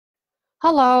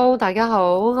Hello，大家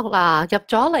好。嗱，入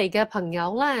咗嚟嘅朋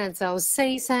友咧，就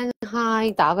say 聲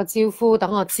hi，打個招呼，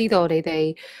等我知道你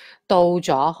哋到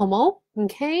咗，好冇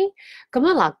 ？OK。咁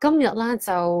嗱，今日咧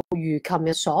就如琴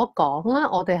日所講啦，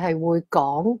我哋係會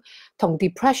講同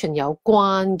depression 有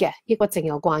關嘅，抑鬱症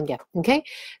有關嘅。OK。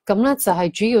咁咧就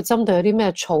係主要針對有啲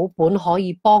咩草本可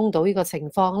以幫到呢個情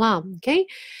況啦。OK。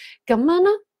咁樣咧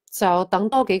就等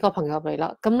多幾個朋友嚟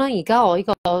啦。咁咧而家我呢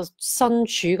個身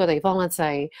處嘅地方咧就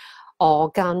係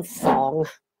我間房，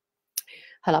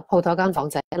係啦，鋪頭間房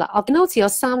仔啦。我見到好似有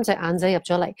3隻眼仔入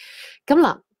咗嚟，咁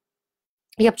嗱，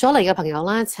入咗嚟嘅朋友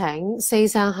咧，請 say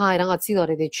聲 hi，等我知道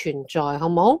你哋存在，好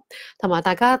唔好？同埋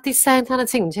大家啲聲聽得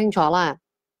清唔清楚咧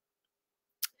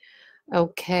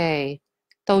 ？OK，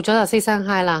 到咗就 say 聲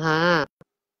hi 啦吓。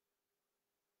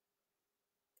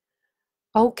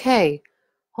OK，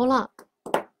 好啦，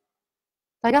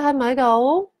大家喺唔喺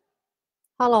度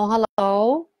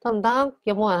？Hello，得唔得？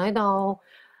有冇人喺度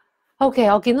？OK，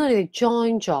 我見到你哋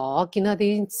join 咗，見到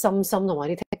啲心心同埋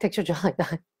啲 tick tick 出咗嚟，但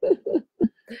係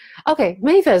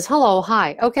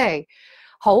OK，Mavis，Hello，Hi，OK，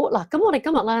好嗱，咁我哋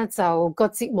今日咧就個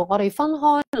節目，我哋分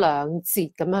開兩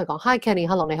節咁樣去講。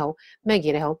Hi，Kenny，Hello，你好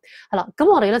，Maggie 你好，係啦，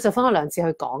咁我哋咧就分開兩節去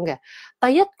講嘅。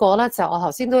第一個咧就我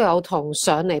頭先都有同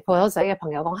上嚟鋪頭仔嘅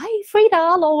朋友講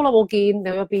，Hey，Frida，Hello，好耐冇見，你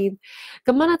喺邊？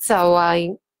咁樣咧就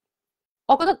係。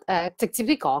我覺得直接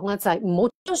啲講咧，就係唔好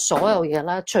將所有嘢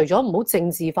咧，除咗唔好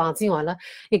政治化之外咧，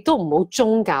亦都唔好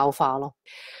宗教化咯。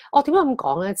我點解咁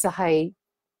講咧？就係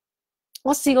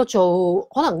我試過做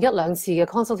可能1、2次嘅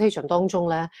consultation 當中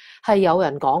咧，係有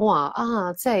人講話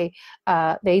啊，即係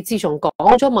你自從講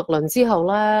咗脈輪之後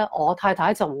咧，我太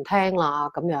太就唔聽啦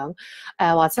咁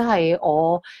樣，或者係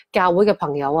我教會嘅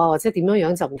朋友啊，或者點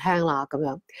樣就唔聽啦咁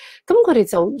樣。咁佢哋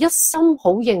就一心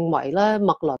好認為咧，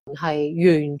脈輪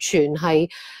係完全係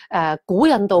古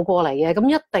印度過嚟嘅，咁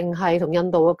一定係同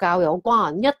印度嘅教有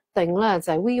關，一定咧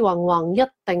就係 we 混混，一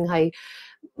定係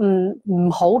唔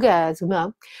好嘅咁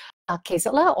樣。其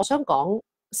實咧，我想講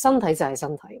身體就係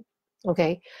身體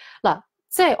 ，OK 嗱，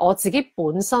即係我自己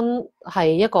本身係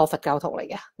一個佛教徒嚟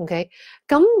嘅 ，OK，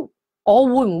 咁我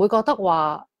會唔會覺得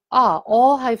話啊，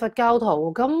我係佛教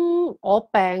徒，咁我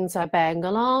病就係病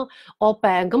噶啦，我病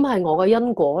咁係我嘅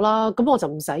因果啦，咁我就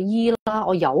唔使醫啦，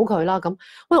我由佢啦，咁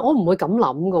喂，我唔會咁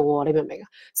諗噶喎，你明唔明啊？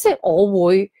即係我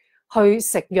會去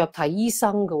食藥睇醫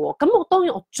生噶喎，咁我當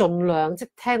然我盡量即係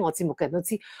聽我節目嘅人都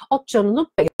知，我盡量都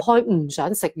避開唔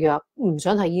想食藥，唔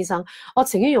想睇醫生，我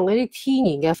情願用一啲天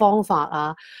然嘅方法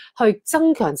啊，去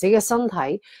增強自己嘅身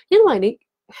體，因為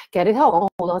其實你聽我講過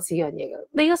好多次呢樣嘢嘅，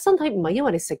你嘅身體唔係因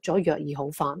為你食咗藥而好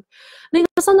返，你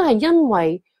嘅身體係因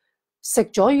為食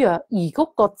咗藥而嗰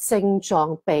個症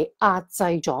狀被壓制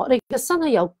咗，你嘅身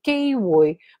體有機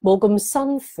會冇咁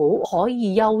辛苦，可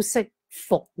以休息。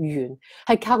復原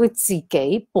係靠佢自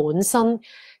己本身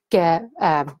嘅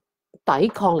抵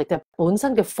抗力嘅，本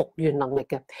身嘅復原能力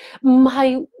嘅，唔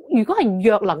係如果係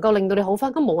藥能夠令到你好返，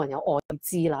咁冇人有愛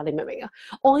滋啦，你明唔明啊？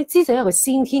愛滋就因為佢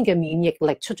先天嘅免疫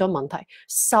力出咗問題，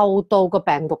受到個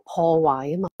病毒破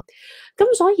壞啊嘛，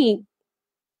咁所以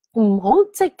唔好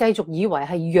即係繼續以為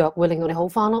係藥會令到你好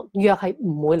返咯，藥係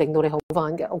唔會令到你好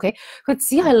返嘅 ，OK？ 佢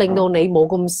只係令到你冇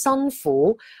咁辛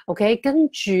苦 ，OK？ 跟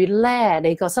住咧，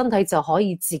你個身體就可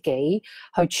以自己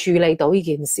去處理到呢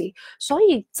件事，所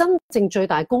以真正最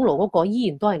大功勞嗰個依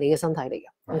然都係你嘅身體嚟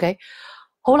嘅 ，OK？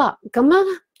 好啦，咁樣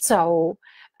就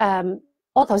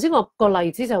我頭先個例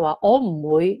子就係話，我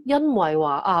唔會因為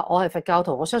話啊，我係佛教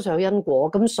徒，我相信有因果，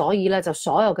咁所以咧就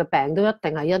所有嘅病都一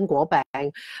定係因果病，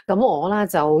咁我咧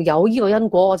就有呢個因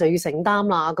果，我就要承擔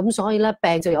啦，咁所以咧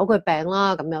病就由佢病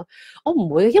啦，咁樣我唔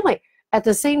會，因為 at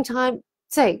the same time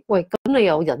即係喂，咁你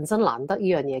有人生難得呢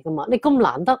樣嘢噶嘛？你咁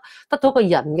難得得到個人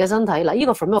嘅身體嗱，呢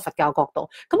個 from 一個佛教角度，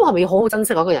咁我係咪要好好珍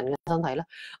惜嗰個人嘅身體咧？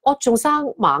我仲生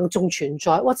猛仲存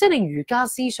在，或者你儒家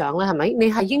思想咧，係咪？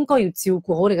你係應該要照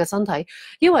顧好你嘅身體，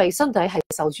因為身體係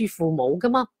受之父母噶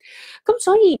嘛。咁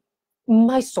所以唔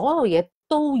係所有嘢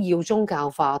都要宗教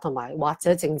化同埋或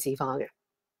者政治化嘅。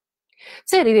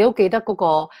即係你哋都記得嗰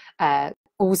個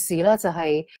故事咧，就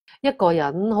係一個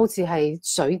人好似係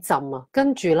水浸啊，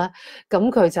跟住咧咁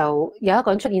佢就有一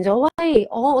個人出現咗，喂，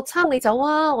我撐你走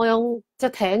啊，我有隻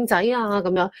艇仔啊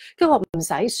咁樣，跟住我唔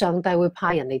使，上帝會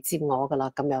派人嚟接我噶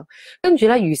啦咁樣，跟住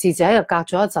咧如是者又隔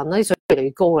咗一陣咧，啲水越嚟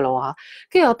越高噶啦嚇，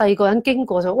跟住有第二個人經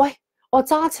過就，喂，我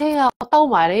揸車啊，我兜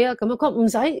埋你啊咁樣，佢話唔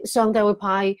使，上帝會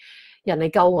派人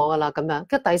嚟救我噶啦咁樣，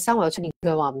跟住第三個又出現，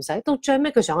佢話唔使，到最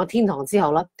尾佢上咗天堂之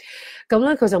後咧，咁咧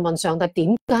佢就問上帝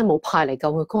點解冇派嚟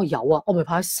救佢？佢話有啊，我咪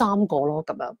派咗3個咯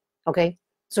咁樣。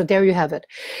OK，so there you have it，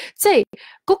 即係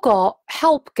嗰個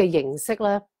help 嘅形式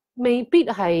咧，未必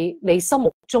係你心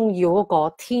目中要嗰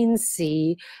個天使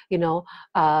 ，you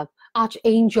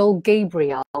know，Archangel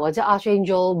Gabriel 或者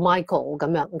Archangel Michael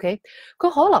咁樣 ，OK？ 佢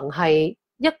可能係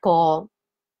一個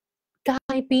街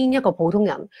邊一個普通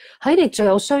人，喺你最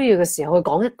有需要嘅時候，去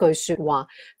講一句說話，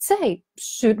即係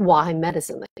說話係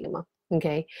medicine 嚟㗎嘛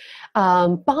 ，OK？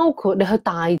 包括你去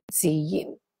大自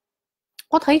然，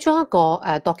我睇咗一個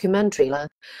documentary 咧，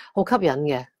好吸引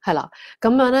嘅，係啦，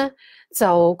咁樣咧就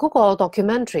嗰個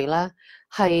documentary 咧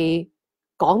係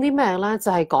講啲咩咧？就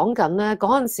係講緊咧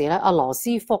嗰陣時咧，阿羅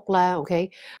斯福咧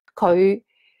 ，OK， 佢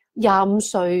25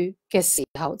歲嘅時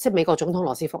候，即係美國總統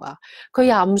羅斯福啊，佢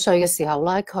25歲嘅時候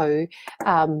咧，佢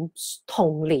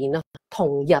同年啊，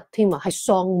同日添啊，係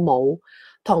喪母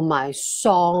同埋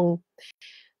喪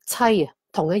妻啊，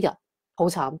同一日，好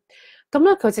慘。咁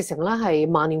咧，佢直情咧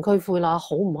係萬念俱灰啦，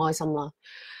好唔開心啦。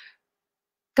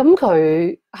咁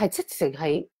佢係直情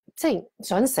係即係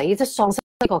想死，即係喪失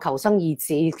一個求生意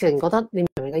志，直情覺得你明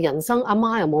唔明嘅人生，阿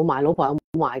媽又冇埋，老婆又冇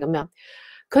埋咁樣。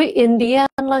佢 in the end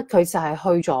咧，佢就係去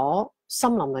咗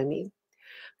森林裏面。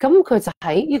咁佢就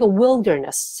喺呢個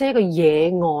wilderness， 即係一個野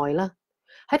外啦，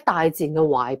喺大自然嘅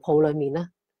懷抱裏面咧，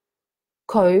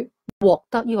佢獲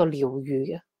得呢個療愈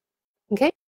嘅。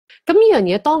OK。咁呢樣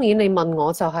嘢當然你問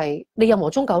我就係，你任何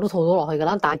宗教都套到落去㗎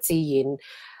啦，大自然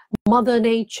Mother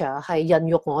Nature 係孕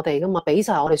育我哋㗎嘛，俾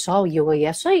晒我哋所有要嘅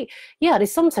嘢，所以你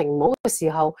心情唔好嘅時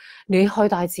候，你去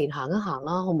大自然行一行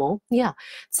啦，好唔好？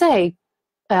即係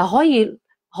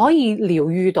可以療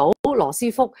愈到羅斯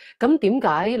福，咁點解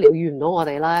療愈唔到我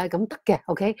哋咧？咁得嘅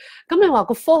 ，OK？ 咁你話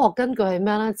個科學根據係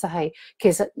咩咧？就係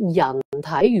其實人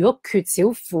體如果缺少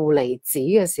負離子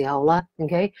嘅時候咧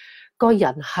 ，OK？個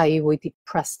人係會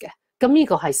depressed 嘅，咁呢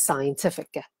個係 scientific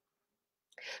嘅。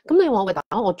咁你話喂，大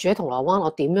佬，我住喺銅鑼灣，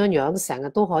我點樣成日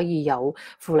都可以有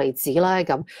負離子咧？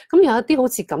咁有一啲好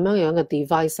似咁樣嘅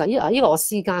device，呢個我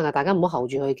私家嘅，大家唔好候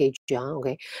住佢，記住啊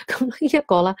 ，OK？ 咁呢一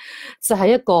個咧就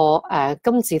係一個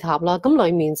金字塔啦，咁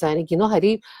裡面就係你見到係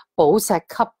啲寶石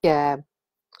級嘅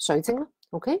水晶啦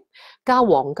 ，OK？ 加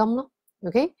黃金啦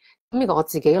 ，OK？ 咁呢個我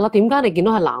自己啦，點解你見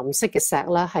到係藍色嘅石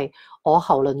咧？係我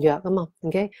喉輪藥啊嘛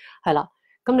 ，OK？ 係啦，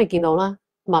咁你見到啦，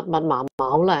密麻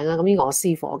好靚啊，咁呢個我私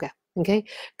夥嘅 ，OK？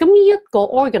 咁呢一個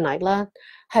organite 咧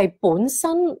係本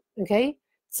身 OK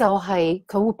就係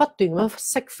佢會不斷咁樣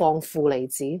釋放負離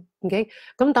子 ，OK？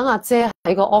 咁等阿姐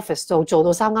喺個 office 度做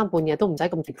到3更半夜都唔使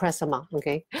咁 depress 啊嘛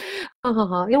 ，OK？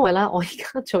 因為咧我而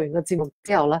家做完個節目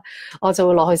之後咧，我就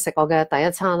會落去食我嘅第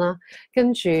一餐啦，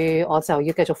跟住我就要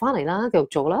繼續翻嚟啦，繼續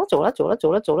做啦，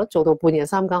做到半夜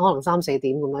3更，可能3、4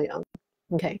點咁樣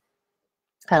 ，OK？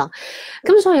 係啦，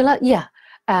咁所以咧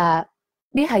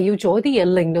你係要做一啲嘢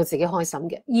令到自己開心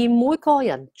嘅，而每個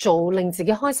人做令自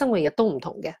己開心嘅嘢都唔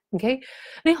同嘅 ，OK？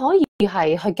 你可以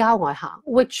係去郊外行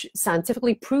 ，which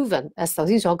scientifically proven，as 頭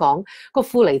先所講，個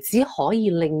負離子可以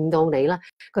令到你咧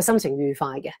個心情愉快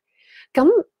嘅。咁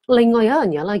另外有一樣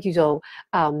嘢咧叫做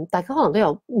大家可能都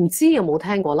有唔知有冇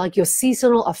聽過啦，叫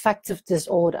seasonal affective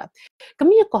disorder。咁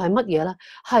呢一個係乜嘢咧？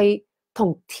係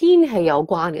同天氣有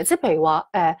關嘅，即係譬如話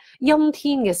陰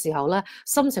天嘅時候咧，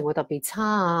心情會特別差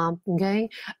啊 ，OK？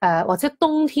 或者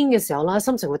冬天嘅時候咧，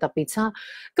心情會特別差。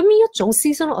咁呢一種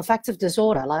seasonal affective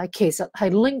disorder 咧，其實係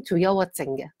linked to 憂鬱症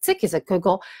嘅，即係其實佢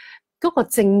嗰個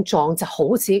症狀就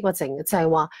好似抑鬱症嘅，就係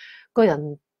話個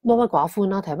人鬱鬱寡歡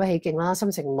啦，提不起勁啦，心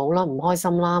情唔好啦，唔開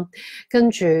心啦，跟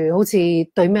住好似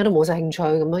對咩都冇晒興趣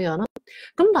咁樣啦。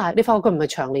咁但係你發覺佢唔係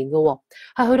長年嘅喎，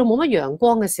係去到冇乜陽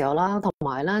光嘅時候啦，同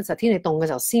埋咧就天氣凍嘅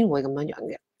時候先會咁樣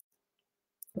嘅。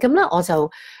咁咧我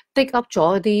就 dig up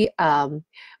咗一啲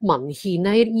文獻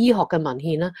咧，醫學嘅文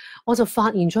獻咧，我就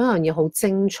發現咗一樣嘢好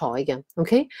精彩嘅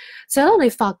 ，OK？ 就係咧你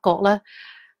發覺咧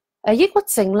抑鬱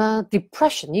症咧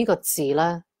depression 呢個字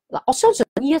咧，嗱我相信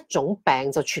呢一種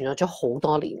病就存在咗好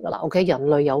多年噶啦 ，OK？ 人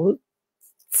類由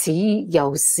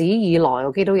史以來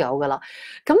OK 都有噶啦，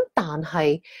咁但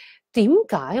係點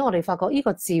解我哋發覺呢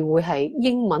個字會係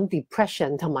英文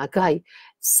depression， 同埋佢係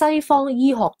西方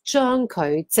醫學將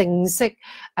佢正式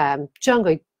將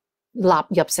佢納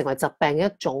入成為疾病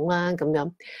嘅一種啦咁樣？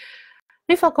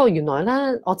你發覺原來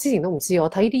咧，我之前都唔知，我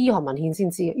睇啲醫學文獻先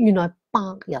知，原來白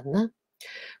人咧，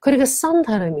佢哋嘅身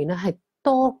體裏面咧係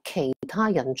多其他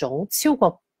人種超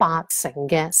過80%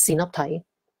嘅線粒體，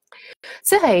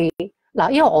即係嗱，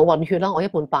因為我混血啦，我一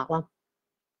半白啦，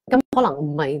咁可能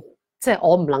唔係。即係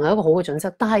我唔能有一個好嘅準則，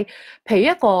但係譬如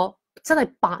一個真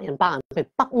係白人，譬如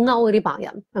北歐嗰啲白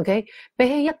人 ，OK， 比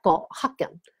起一個黑人，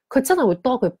佢真係會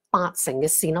多佢80%嘅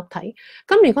線粒體。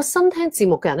咁如果新聽節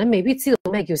目嘅人咧，未必知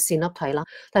道咩叫線粒體啦，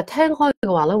但係聽開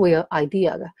嘅話咧，會有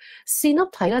idea 嘅。線粒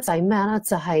體咧就係咩咧？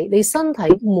就係你身體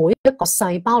每一個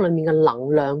細胞裡面嘅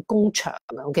能量工場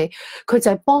嘅 ，OK？ 佢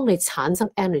就係幫你產生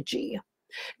energy 嘅。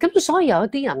咁所以有一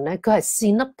啲人咧，佢係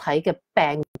線粒體嘅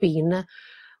病變咧，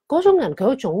嗰種人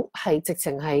佢嗰種係直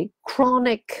情係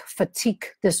chronic fatigue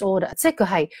disorder， 即係佢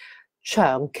係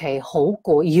長期好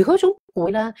攰，而嗰種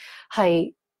攰咧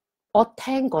係我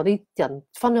聽嗰啲人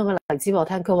分享嘅例子俾我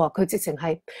聽，佢話佢直情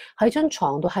係喺張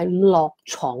床度係落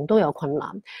床都有困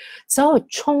難，走去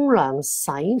沖涼、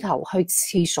洗頭、去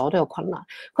廁所都有困難，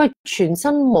佢係全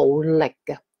身冇力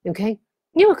嘅 ，OK？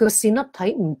 因為佢個線粒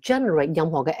體唔 generate 任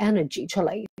何嘅 energy 出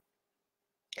嚟。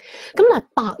咁但係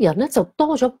白人咧就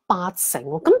多咗80%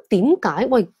喎，咁點解？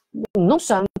喂，唔通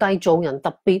上帝做人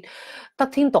特別得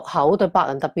天獨厚，對白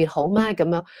人特別好咩？咁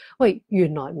樣，喂，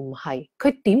原來唔係，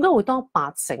佢點解會多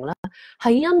80%咧？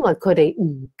係因為佢哋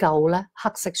唔夠咧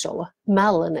黑色素啊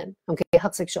 ，melanin，OK， 黑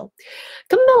色素。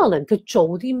咁 melanin 佢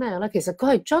做啲咩咧？其實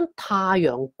佢係將太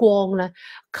陽光咧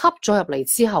吸咗入嚟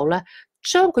之後咧，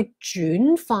將佢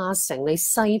轉化成你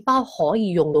細胞可以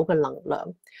用到嘅能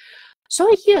量。所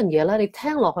以呢樣嘢咧，你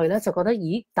聽落去咧就覺得，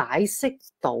咦，解釋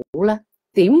到咧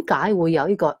點解會有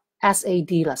呢個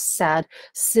SAD 啦 ，Sad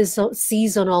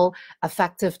Seasonal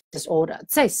Affective Disorder，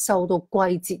 即係受到季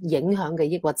節影響嘅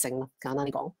抑鬱症啦。簡單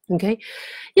啲講 ，OK，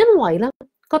 因為咧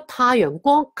個太陽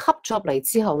光吸咗入嚟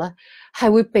之後咧，係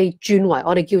會被轉為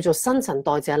我哋叫做新陳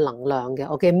代謝能量嘅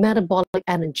 ，OK，metabolic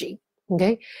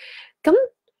energy，OK，咁。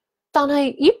但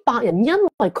係，咦，白人因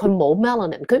為佢冇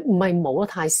melanin， 佢唔係冇得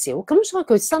太少，咁所以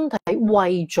佢身體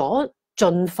為咗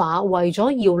進化，為咗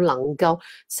要能夠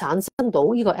產生到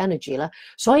呢個 energy 咧，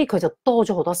所以佢就多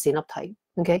咗好多線粒體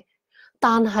 ，OK？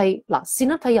 但係嗱，線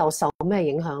粒體又受咩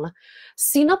影響咧？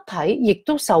線粒體亦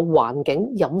都受環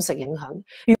境飲食影響。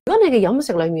如果你嘅飲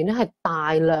食裡面咧係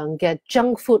大量嘅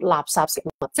junk food 垃圾食物，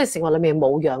即係食物裡面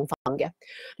冇養分嘅，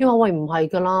你話喂唔係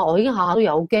㗎啦，我已經下下都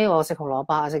有機，我食紅蘿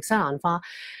蔔，食西蘭花。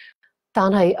但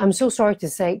係 I'm so sorry to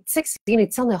say， 即使你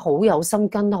真係好有心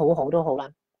跟得好好都好啦。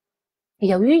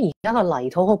由於而家個泥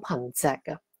土好貧瘠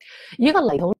嘅，而家個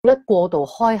泥土咧過度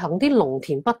開墾，啲農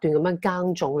田不斷咁樣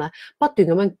耕種咧，不斷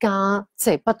咁樣加，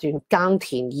即係不斷耕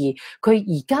田，而佢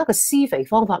而家嘅施肥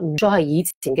方法唔再係以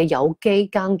前嘅有機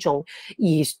耕種，而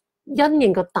因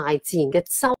應個大自然嘅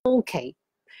周期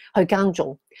去耕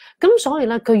種。咁所以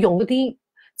咧，佢用嗰啲。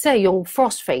即係用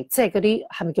phosphate， 即係嗰啲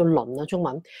係咪叫磷啊？中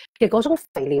文嘅嗰種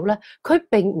肥料咧，佢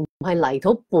並唔係泥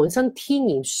土本身天然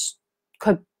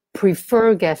佢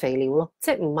prefer 嘅肥料咯，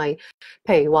即係唔係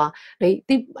譬如話你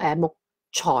啲木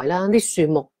材啦，啲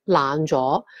樹木爛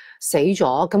咗死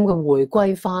咗，咁佢回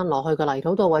歸翻落去個泥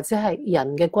土度，或者係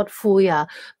人嘅骨灰啊、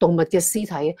動物嘅屍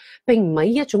體，並唔係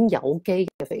呢一種有機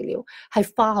嘅肥料，係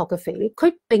化學嘅肥料，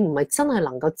佢並唔係真係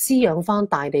能夠滋養翻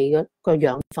大地嘅個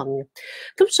養分嘅。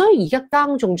咁所以而家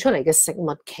耕種出嚟嘅食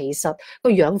物，其實個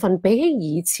養分比起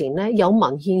以前咧，有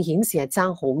文獻顯示係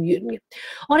爭好遠嘅。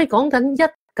我哋講緊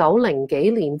1900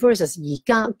幾年 versus 而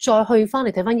家，再去翻你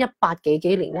睇翻18幾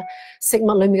年咧，食物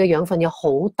裡面嘅養分有好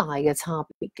大嘅差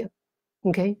別嘅。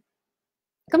OK，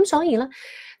 咁所以咧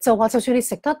就話，就算你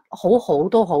食得好好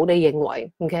都好，你認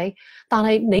為 OK， 但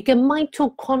係你嘅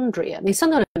mitochondria， 你身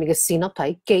體裡面嘅線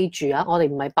粒體，記住啊，我哋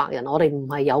唔係白人，我哋唔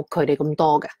係有佢哋咁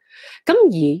多嘅。咁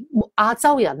而亞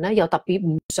洲人咧又特別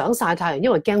唔想曬太陽，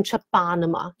因為驚出斑啊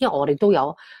嘛，因為我哋都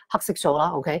有黑色素啦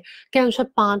 ，OK， 驚出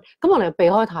斑，咁我哋就避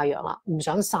開太陽啦，唔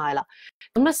想曬啦。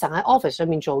咁咧成日喺 office 上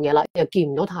面做嘢啦，又見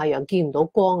唔到太陽，見唔到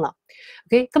光啦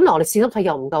 ，OK， 咁嗱我哋線粒體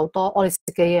又唔夠多，我哋食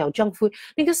嘅嘢又 junk food，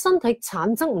你嘅身體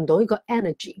產生唔到呢個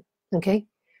energy，OK，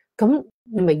 咁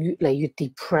你咪越嚟越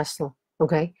depressed 咯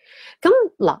 ，OK， 咁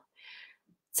嗱，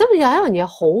即係有一樣嘢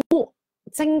好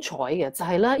精彩嘅就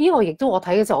係咧，呢個亦都我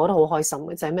睇嘅時候我覺得好開心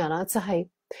嘅就係咩咧？就係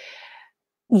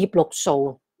葉綠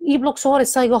素。葉綠素我哋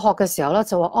細個學嘅時候咧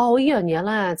就話哦，呢樣嘢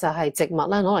咧就係植物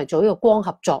咧攞嚟做呢個光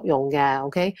合作用嘅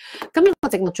 ，OK？ 咁呢個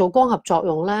植物做光合作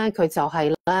用咧，佢就係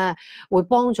咧會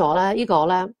幫助咧呢個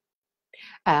咧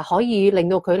可以令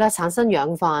到佢咧產生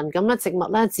養分。咁咧植物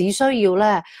咧只需要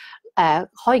咧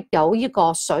可以有呢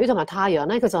個水同埋太陽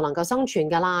咧，佢就能夠生存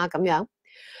㗎啦咁樣。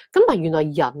咁但原來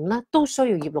人咧都需要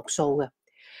葉綠素嘅。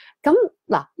咁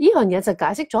嗱，呢樣嘢就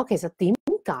解釋咗其實點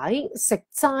解食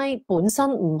齋本身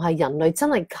唔係人類真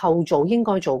係構造應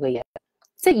該做嘅嘢，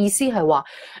即係意思係話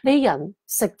你人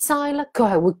食齋咧，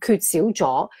佢係會缺少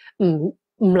咗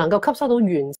唔能夠吸收到完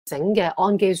整嘅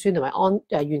氨基酸同埋完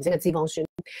整嘅脂肪酸。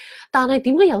但係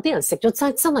點解有啲人食咗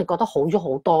齋真係覺得好咗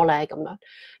好多咧？咁樣，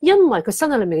因為佢身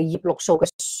體裡面嘅葉綠素嘅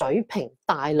水平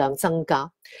大量增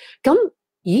加。咁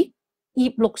咦？葉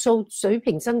綠素水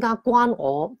平增加關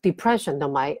我 depression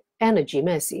同埋 energy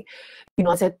咩事？原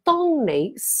來就係當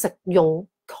你食用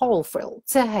chlorophyll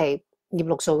即係葉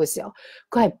綠素嘅時候，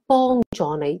佢係幫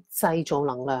助你製造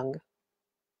能量嘅。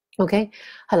OK，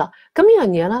 係啦，咁呢樣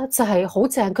嘢咧就係好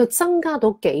正，佢增加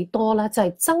到幾多咧？就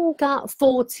係增加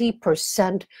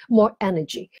 40% more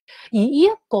energy。而呢一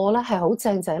個咧係好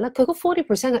正就係咧，佢嗰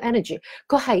 40% 嘅 energy，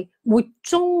 佢係會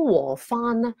中和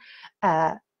翻咧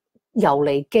游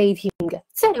離基添嘅。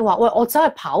即係你話喂，我走去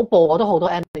跑步我都好多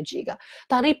energy 㗎，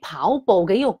但係你跑步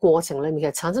嘅呢個過程裡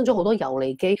面其實產生咗好多游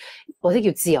離基或者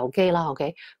叫自由基啦。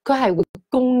OK， 佢係會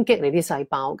攻擊你啲細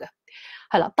胞嘅。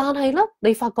係啦，但係咧，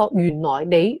你發覺原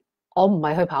來我唔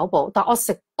係去跑步，但我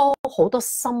食多好多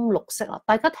深綠色啦。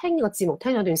大家聽呢個節目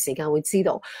聽咗段時間會知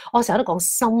道，我成日都講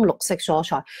深綠色蔬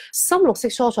菜。深綠色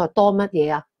蔬菜多乜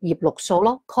嘢啊？葉綠素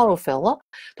咯 ，chlorophyll 咯，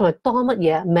同埋多乜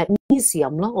嘢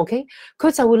magnesium 咯。OK，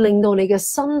 佢就會令到你嘅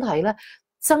身體咧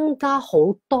增加好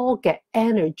多嘅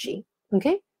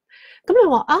energy。OK， 咁你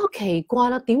話啊奇怪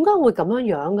啦，點解會咁樣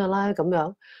樣嘅咧？咁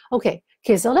樣 OK，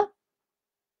 其實咧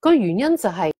個原因就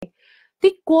係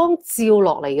啲光照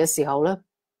落嚟嘅時候咧，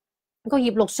個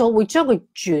葉綠素會將佢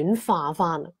轉化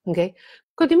翻。OK，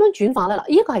 佢點樣轉化咧？嗱，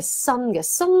呢一個係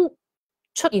新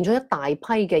出現咗一大批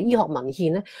嘅醫學文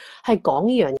獻咧，係講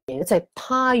呢樣嘢，就係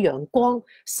太陽光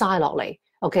曬落嚟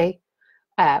 ，OK，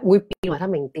 會變維他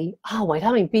命 D 啊，維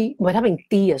他命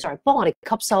D 啊 ，sorry， 幫我哋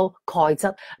吸收鈣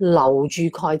質，留住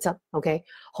鈣質 ，OK，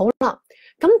 好啦，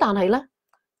咁但係咧，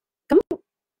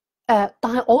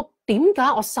但係我點解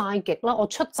我曬極啦？我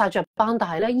出晒雀斑，但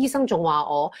係咧醫生仲話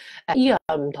我依樣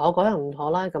唔妥，嗰樣唔妥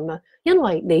啦咁樣，因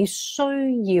為你需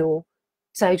要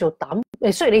製造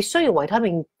你需要維他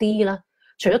命 D 啦，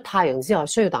除咗太陽之外，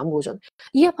需要膽固醇。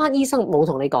呢一班醫生冇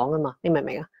同你講啊嘛，你明唔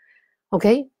明啊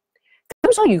 ？OK，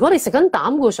 咁所以如果你食緊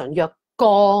膽固醇藥、降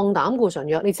膽固醇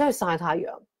藥，你真係曬太陽，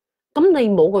咁你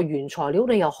冇個原材料，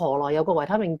你又何來有個維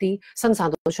他命 D 生產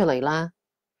到出嚟啦？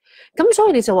咁所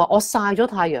以你就話我曬咗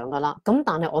太陽噶啦，咁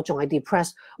但係我仲係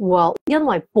depressed，well， 因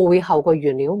為背後個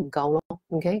原料唔夠咯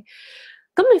 ，OK？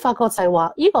 咁你發覺就係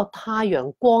話呢個太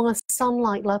陽光咧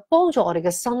sunlight 啦，幫助我哋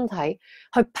嘅身體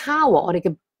去 power 我哋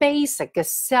嘅 basic 嘅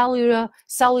cellular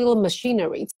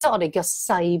machinery， 即係我哋嘅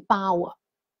細胞啊，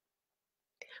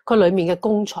佢裡面嘅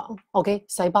工廠 ，OK？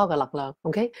 細胞嘅能量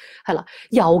 ，OK？ 係啦，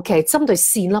尤其針對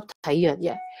線粒體呢樣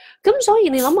嘢，咁所以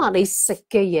你諗下你食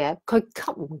嘅嘢，佢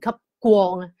吸唔吸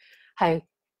光咧？係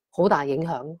好大影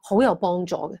響，好有幫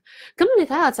助嘅。咁你睇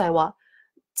下就係話，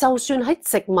就算喺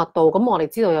植物度，咁我哋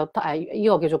知道有呢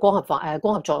個叫做光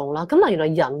合作用啦。咁但原來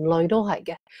人類都係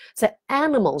嘅，就係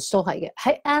animals 都係嘅。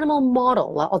喺 animal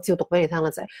model 啦，我照讀俾你聽啦，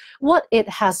就係 What it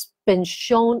has been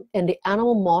shown in the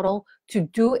animal model to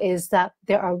do is that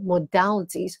there are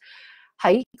modalities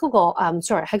喺嗰個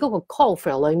喺嗰個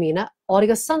chlorophyll 裏面咧，我哋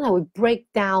嘅身體會 break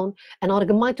down，and 我哋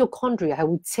嘅 mitochondria 係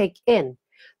會 take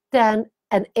in，then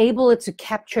enable it to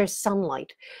capture sunlight。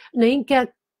你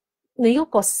嗰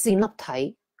個線粒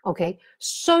體 ，OK，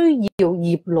 需要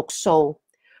葉綠素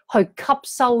去吸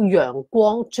收陽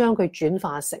光，將佢轉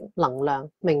化成能量，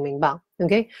明唔明白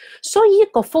 ？OK， 所以一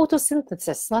個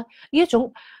photosynthesis 咧，呢一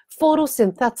種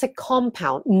photosynthetic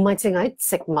compound 唔係淨係喺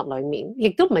植物裡面，亦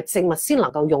都唔係植物先能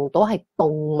夠用到，係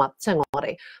動物，即係我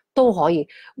哋都可以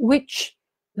 ，which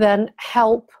then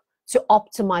help to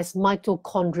optimize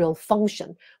mitochondrial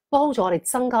function。幫助我哋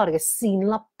增加我哋嘅線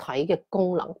粒體嘅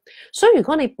功能，所以如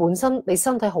果你本身你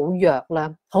身體好弱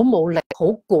咧，好冇力，好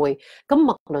攰，咁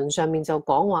脈輪上面就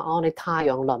講話你太陽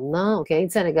輪啦 ，OK，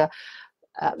 即係你嘅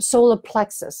solar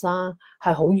plexus 啦，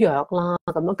係好弱啦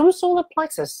咁樣。咁 solar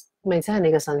plexus 咪即係你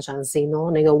嘅腎上腺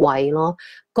咯，你嘅胃咯，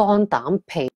肝膽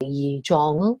脾胰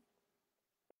臟咯，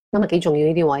咁啊幾重要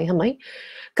呢啲位係咪？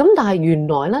咁但係原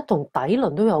來咧同底輪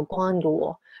都有關嘅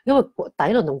喎。因為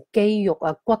底輪同肌肉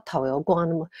啊、骨頭有關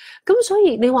啊嘛，咁所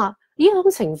以你話呢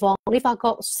種情況，你發覺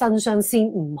腎上腺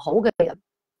唔好嘅人，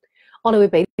我哋會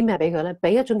俾啲咩俾佢咧？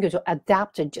俾一種叫做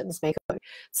adaptogens 俾佢，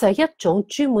就係一種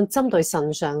專門針對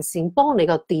腎上腺幫你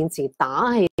個電池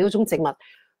打氣嗰種植物。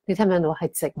你聽唔聽到？係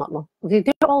植物咯。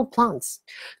They're all plants。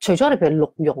除咗你譬如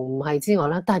鹿茸唔係之外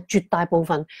咧，但係絕大部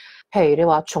分，譬如你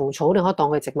話蟲草，你可以當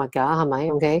佢植物㗎，係咪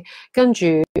 ？OK， 跟住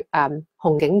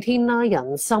紅景天啦、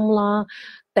人參啦、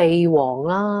地黃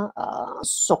啦、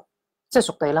即係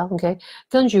熟地啦 ，OK，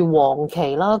 跟住黃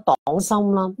芪啦、黨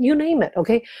參啦 ，you name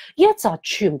it，OK， 呢一紮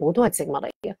全部都係植物嚟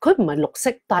嘅，佢唔係綠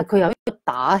色，但係佢有一個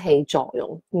打氣作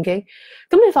用 ，OK，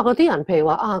 咁你發覺啲人譬如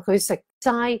話佢食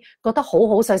齋覺得好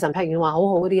好細神劈完話好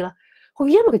好嗰啲啦，佢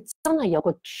因為佢真係有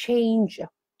個 change 啊，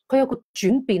佢有個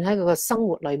轉變喺佢個生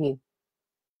活裏面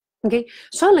 ，OK，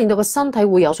 所以令到個身體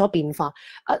會有所變化。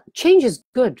change is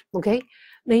good，OK，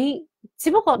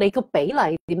只不過你個比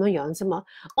例點樣樣啫嘛。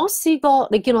我試過，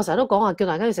你見我成日都講話叫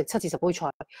大家要食7至10杯菜，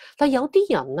但係有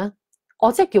啲人咧，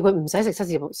我即係叫佢唔使食7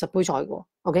至10杯菜嘅喎。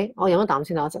OK， 我飲一啖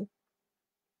先，等一陣。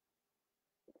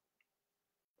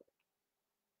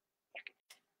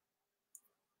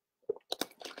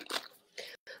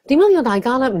點樣要大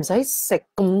家咧唔使食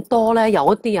咁多咧？有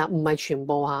一啲啊，唔係全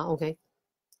部嚇。OK。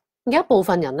有一部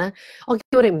分人咧，我叫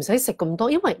佢哋唔使食咁多，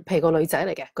因為譬如個女仔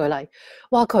嚟嘅，舉例，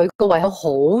哇佢個胃口好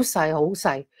細好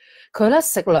細，佢咧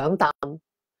食2啖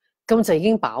咁就已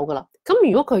經飽噶啦。咁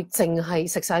如果佢淨係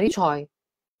食晒啲菜，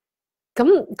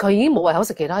咁佢已經冇胃口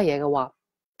食其他嘢嘅話，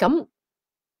咁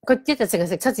佢一日淨係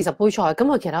食7至10杯菜，咁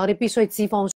佢其他嗰啲必須脂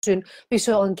肪酸、必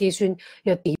須氨基酸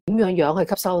又點樣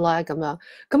去吸收咧？咁樣，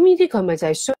咁呢啲佢咪就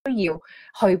係需要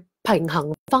去平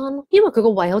衡翻咯，因為佢個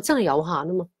胃口真係有限啊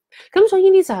嘛。咁所以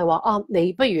呢啲就係話啊，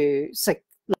你不如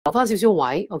留翻少少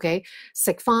位 ，OK，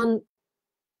 食翻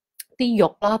啲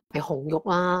肉啦，係紅肉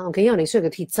啦 ，OK， 因為你需要嘅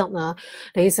鐵質啊，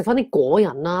你食翻啲果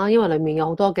仁啦，因為裡面有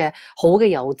好多嘅好嘅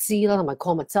油脂啦，同埋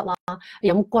礦物質啦，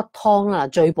飲骨湯啦，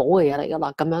最補嘅嘢嚟噶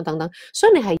啦，咁樣等等，所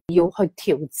以你係要去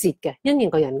調節嘅，因應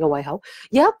個人嘅胃口。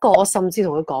有一個我甚至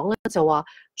同佢講咧，就話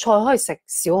菜可以食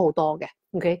少好多嘅。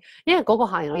OK， 因為嗰個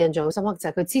客人我印象好深刻，就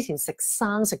係佢之前食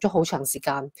生食咗好長時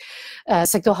間，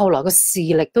食到後來個視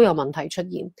力都有問題出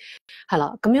現，係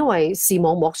啦。咁因為視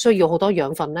網膜需要好多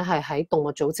養分咧，係喺動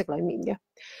物組織裡面嘅，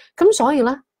咁所以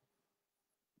咧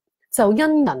就因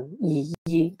人而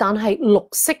異。但係綠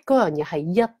色嗰樣嘢係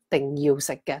一定要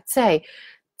食嘅，即係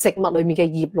植物裡面嘅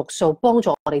葉綠素幫助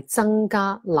我哋增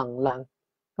加能量。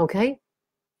OK，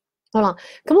 好啦，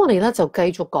咁我哋咧就繼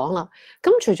續講啦。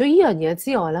咁除咗呢樣嘢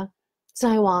之外咧，就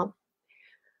係話，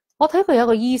我睇佢有一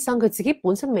個醫生，佢自己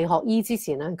本身未學醫之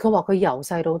前咧，佢話佢由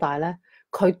細到大咧，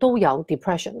佢都有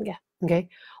depression 嘅 ，OK，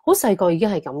 好細個已經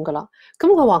係咁噶啦。咁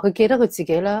佢話佢記得佢自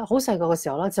己咧，好細個嘅時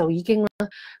候咧，就已經咧，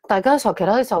大家其他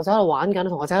啲細路仔喺度玩緊，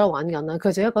同學仔喺度玩緊啦，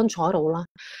佢就一個人坐喺度啦，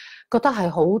覺得係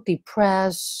好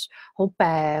depressed、好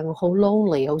病、好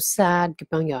lonely、好 sad 咁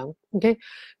樣樣 ，OK，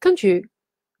 跟住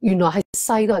原來係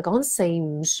細到係講4、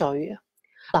5歲啊。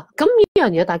嗱，咁呢樣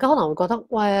嘢大家可能會覺得，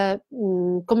喂，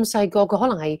咁細個佢可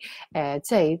能係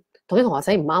即係同啲同學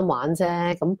仔唔啱玩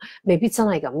啫，咁未必真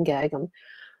係咁嘅咁。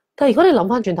但係如果你諗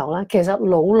翻轉頭咧，其實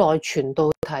腦內傳導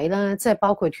體咧，即係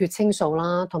包括血清素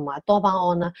啦，同埋多巴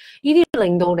胺啦，呢啲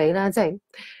令到你咧，即係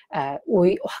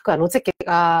會個人好積極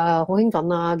啊，好興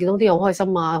奮啊，見到啲嘢好開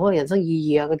心啊，可能人生意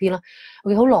義啊嗰啲啦，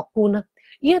會好樂觀啦。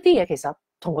呢一啲嘢其實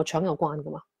同個腸有關噶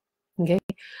嘛。OK，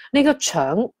 你個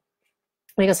腸。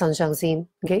你嘅腎上腺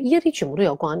嘅呢一啲全部都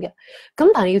有關嘅，咁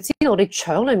但係要知道你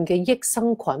腸裏面嘅益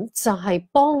生菌就係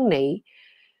幫你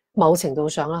某程度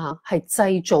上啦嚇，係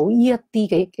製造呢一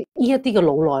啲嘅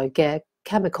腦內嘅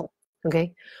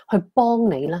chemical，OK， 去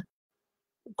幫你咧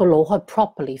個腦可以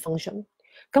properly function。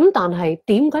咁但係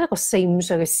點解一個4、5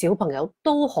歲嘅小朋友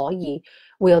都可以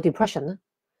會有 depression 咧？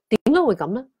點解會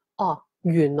咁咧？哦，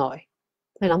原來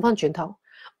你諗翻轉頭，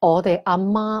我哋阿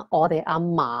媽、我哋阿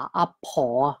嫲、阿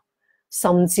婆啊。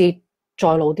甚至再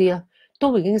老啲啊，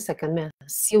都已經食緊咩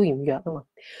消炎藥啊嘛。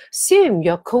消炎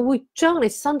藥佢會將你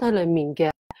身體裡面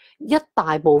嘅一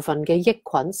大部分嘅益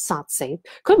菌殺死。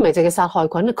佢唔係淨係殺害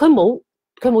菌，佢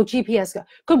冇 GPS 嘅，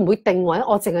佢唔會定位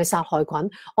我淨係殺害菌，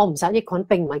我唔殺益菌，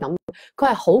並唔係咁。佢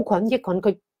係好菌、益菌，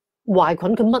佢壞菌，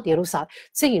佢乜嘢都殺。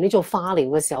即係你做化療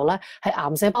嘅時候咧，係癌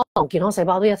細胞同健康細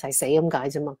胞都一齊死咁解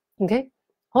啫嘛。OK，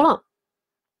 好啦。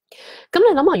咁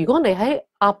你諗下，如果你喺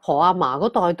阿婆阿嫲嗰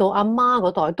代到阿媽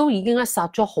嗰代都已經咧殺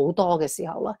咗好多嘅時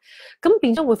候啦，咁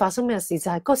變咗會發生咩事？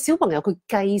就係個小朋友佢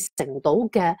繼承到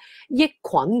嘅益菌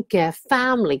嘅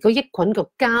family， 個益菌嘅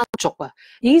家族啊，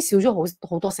已經少咗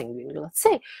好多成員噶啦，即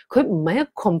係佢唔係一個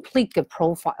complete 嘅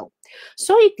profile。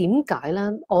所以點解咧？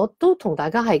我都同大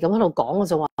家係咁喺度講，我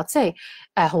就話即係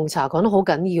紅茶講得好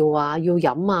緊要啊，要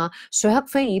飲啊，水黑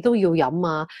菲爾都要飲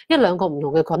啊，1、2個唔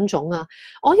同嘅菌種啊。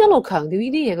我一路強調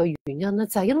呢啲嘢嘅原因咧，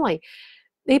就係因為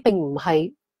你並唔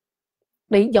係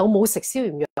你有冇食消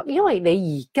炎藥，因為你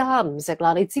而家唔食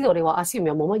啦，你知道你話消炎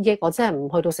藥冇乜益，我真係唔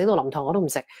去到死到臨頭我都唔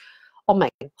食。我明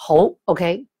好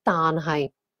OK， 但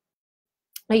係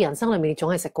你人生裏面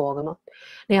總係食過噶嘛，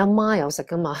你阿媽有食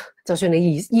噶嘛，就算你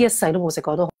呢一世都冇食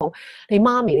過都好，你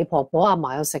媽咪、你婆婆、阿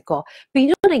嫲有食過，變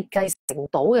咗你繼承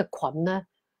到嘅菌咧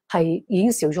係已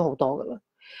經少咗好多噶啦。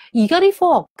而家啲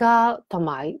科學家同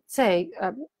埋即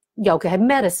係尤其係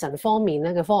medicine 方面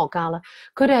咧嘅科學家啦，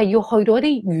佢哋係要去到一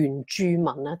啲原住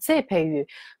民啊，即係譬如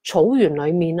草原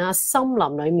裏面啊、森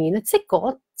林裏面咧，即係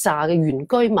嗰扎嘅原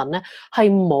居民咧係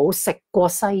冇食過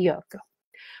西藥噶。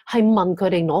係問佢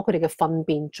哋攞佢哋嘅糞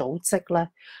便組織咧，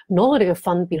攞佢哋嘅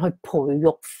糞便去培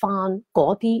育翻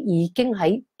嗰啲已經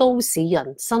喺都市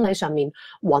人身體上面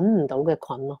揾唔到嘅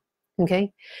菌咯。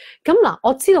OK， 咁嗱，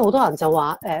我知道好多人就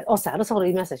話我成日都收到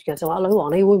啲 message 嘅，就話女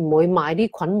王你會唔會買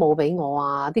啲菌帽俾我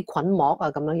啊？啲菌膜啊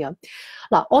咁樣樣。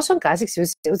嗱，我想解釋少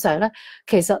少就係咧，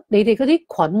其實你哋嗰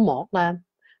啲菌膜咧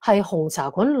係紅茶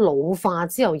菌老化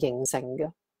之後形成嘅。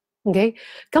OK，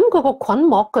 咁佢個菌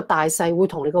膜個大細會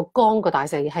同你個缸個大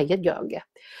細係一樣嘅，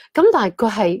咁但係佢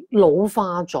係老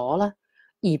化咗咧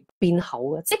而變厚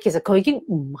嘅，即係其實佢已經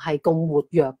唔係咁活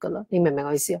躍噶啦，你明唔明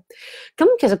我意思啊？咁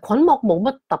其實菌膜冇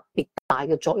乜特別大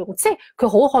嘅作用，即係佢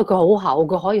好開，佢好厚，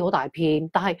佢可以好大片，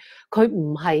但係佢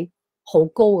唔係好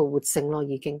高嘅活性咯，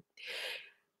已經。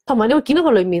同埋你會見到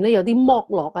佢裏面咧有啲剝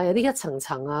落啊，有啲一層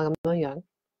層啊咁樣樣。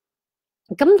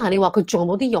咁但係你話佢仲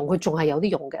有冇啲用？佢仲係有啲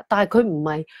用嘅，但係佢唔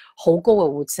係好高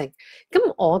嘅活性。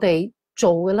咁我哋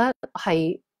做嘅咧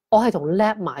係，我係同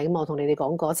lab 買㗎嘛，我同你哋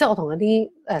講過，即係我同一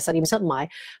啲實驗室買，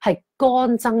係乾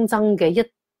爭爭嘅一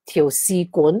條試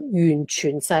管，完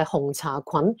全就係紅茶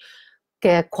菌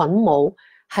嘅菌母，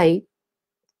係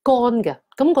乾嘅。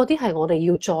咁嗰啲係我哋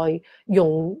要再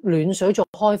用暖水再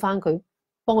開翻佢，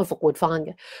幫佢復活翻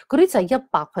嘅，嗰啲就係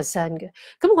100% 嘅。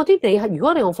咁嗰啲你係，如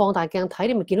果你用放大鏡睇，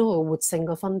你咪見到佢活性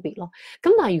嘅分別咯。咁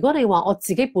但係如果你話我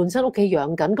自己本身屋企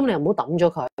養緊，咁你又唔好抌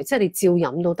咗佢，即係你照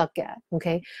飲都得嘅。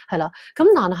OK， 係啦。咁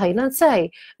但係咧，即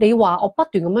係你話我不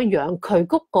斷咁樣養，佢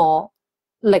嗰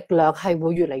個力量係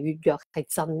會越嚟越弱，係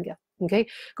真嘅。OK，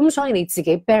 咁所以你自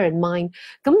己 bear in mind。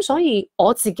咁所以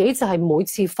我自己就係每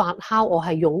次發酵，我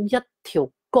係用一條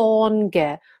乾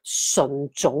嘅純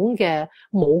種嘅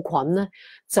母菌咧，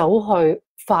走去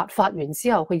發完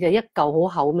之後，佢就一嚿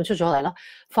好厚咁樣出咗嚟啦。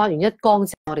發完一乾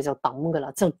之後，我哋就抌噶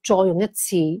啦，就再用一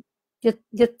次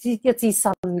一支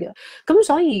新嘅。咁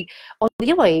所以我哋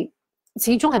因為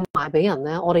始終係賣俾人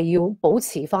咧，我哋要保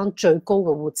持翻最高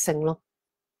嘅活性咯。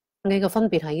你個分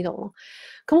別喺呢度咯。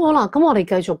咁好啦，咁我哋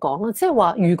繼續講啦，即係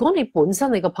話如果你本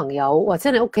身你個朋友或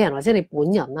者你屋企人或者你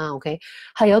本人啦 ，OK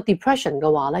係有 depression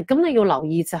嘅話咧，咁你要留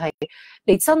意就係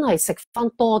你真係食翻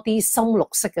多啲深綠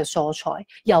色嘅蔬菜，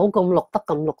有咁綠得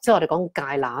咁綠，即係我哋講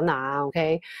芥蘭啊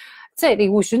 ，OK， 即係你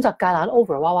會選擇芥蘭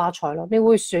over 娃娃菜咯，你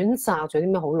會選擇做啲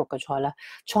咩好綠嘅菜咧？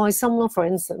菜心咯 ，for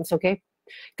instance，OK。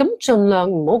咁盡量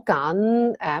唔好揀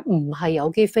唔係有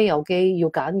機非有機，要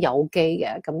揀有機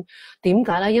嘅。咁點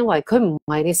解咧？因為佢唔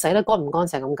係你洗得乾唔乾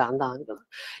淨咁簡單噶啦，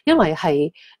因為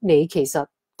係你其實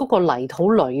嗰個泥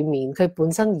土裡面佢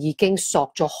本身已經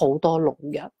索咗好多農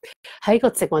藥喺個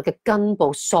植物嘅根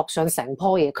部索上成棵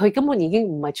嘢，佢根本已經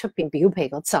唔係出邊表皮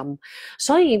嗰浸，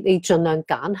所以你盡量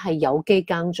揀係有機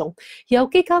耕種。有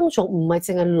機耕種唔係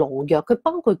淨係農藥，佢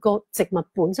包括個植物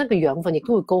本身嘅養分亦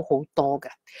都會高好多嘅，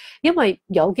因為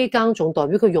有機耕種代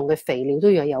表佢用嘅肥料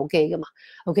都要係有機噶嘛。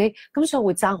OK， 咁所以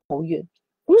會爭好遠。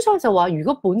咁所以就話，如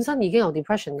果本身已經有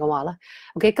depression 嘅話咧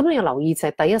 ，OK， 咁你要留意就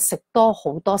係第一，食多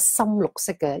好多深綠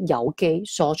色嘅有機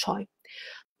蔬菜；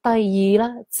第二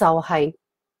咧就係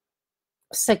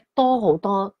食多好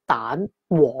多蛋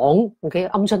黃 ，OK，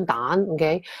 鵪鶉蛋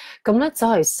 ，OK， 咁咧就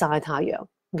係曬太陽。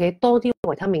嘅多啲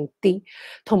維他命 D，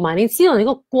 同埋你知道你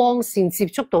個光線接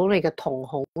觸到你嘅瞳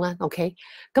孔咧 ，OK，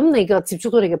 咁你嘅接觸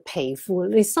到你嘅皮膚，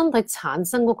你身體產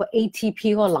生嗰個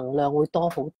ATP 嗰個能量會多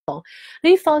好多。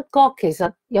你發覺其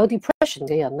實有 depression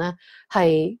嘅人咧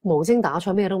係無精打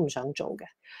采，咩都唔想做嘅，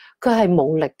佢係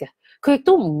冇力嘅，佢亦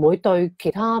都唔會對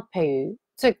其他譬如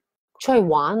即係出去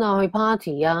玩啊、去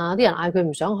party 啊，啲人嗌佢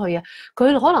唔想去啊，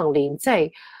佢可能連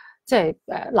即係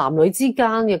男女之間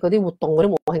嘅嗰啲活動嗰啲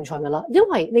冇興趣噶啦，因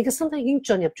為你嘅身體已經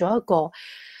進入咗一個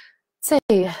即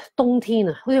係冬天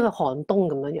啊，好似個寒冬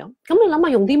咁樣樣。咁你諗下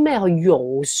用啲咩去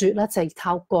溶雪咧？就係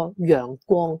透過陽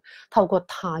光，透過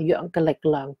太陽嘅力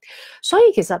量。所以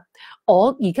其實我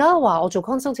而家話我做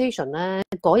consultation 咧，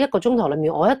嗰1個鐘頭裏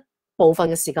面，我一部分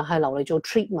嘅時間係留嚟做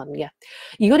treatment 嘅。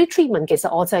而嗰啲 treatment 其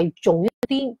實我就係用一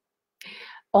啲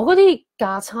我嗰啲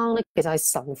架撐咧，其實係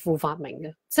神父發明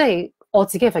嘅，即係。我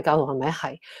自己係佛教徒係咪係？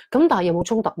咁但係有冇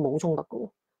衝突？冇衝突嘅喎，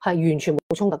係完全冇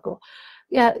衝突嘅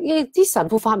喎。啲神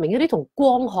父發明一啲同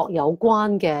光學有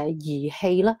關嘅儀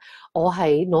器咧，我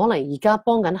係攞嚟而家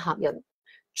幫緊客人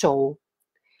做。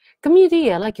咁呢啲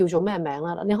嘢咧叫做咩名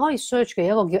啦？你可以 search 嘅一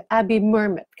個叫 Abbey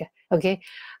Mermaid 嘅 ，OK？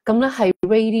 咁咧係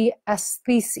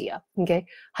radiesthesia，OK？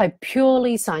 係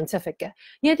purely scientific 嘅。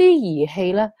呢啲儀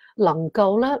器咧能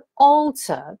夠咧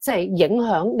alter， 即係影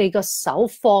響你個手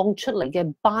放出嚟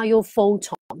嘅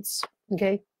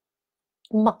biophotons，OK？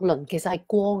 脈輪其實係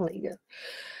光嚟嘅，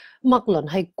脈輪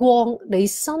係光，你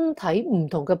身體唔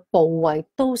同嘅部位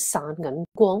都散緊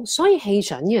光，所以氣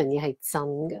場呢樣嘢係真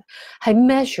嘅，係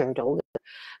measure 到嘅。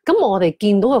咁我哋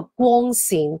見到嘅光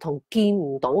線同見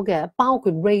唔到嘅，包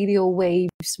括 radio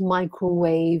waves、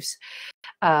microwaves、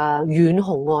遠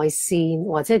紅外線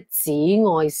或者紫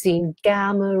外線、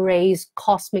gamma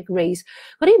rays、cosmic rays，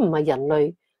 嗰啲唔係人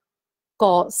類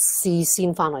個視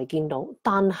線範圍見到，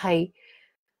但係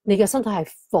你嘅身體係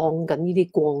放緊呢啲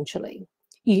光出嚟。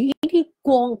而呢啲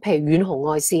光，譬如遠紅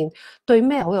外線，對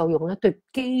咩好有用咧？對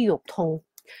肌肉痛、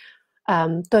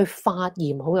對發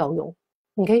炎好有用。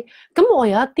OK， 咁我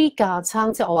有一啲架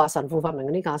撐，即係我話神父發明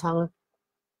嗰啲架撐咧，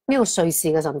呢個瑞士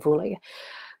嘅神父嚟嘅。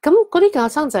咁嗰啲架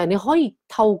撐就係你可以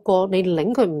透過你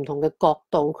擰佢唔同嘅角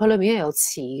度，佢裏面有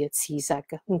磁石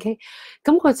嘅。OK，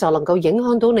 咁佢就能夠影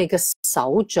響到你嘅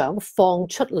手掌放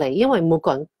出嚟，因為每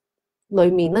個人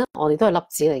裏面咧，我哋都係粒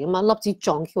子嚟噶嘛，粒子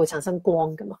撞擊會產生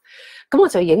光噶嘛，咁我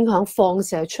就影響放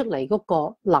射出嚟嗰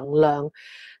個能量。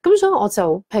咁所以我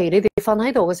就，譬如你哋瞓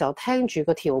喺度嘅時候，聽住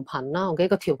個調頻啦，OK，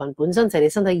個調頻本身就係你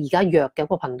身體而家弱嘅一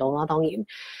個頻道啦，當然，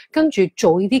跟住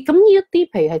做呢啲，咁呢一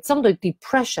啲譬如係針對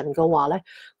depression 嘅話咧，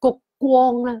個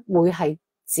光咧會係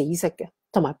紫色嘅，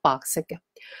同埋白色嘅。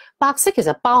白色其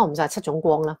實包含晒7種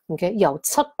光啦 ，OK， 由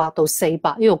700到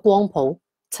400呢個光譜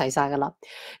齊晒噶啦。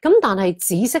咁但係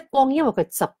紫色光，因為佢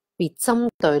特別針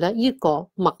對咧呢個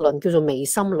脈輪叫做眉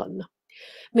心輪啊。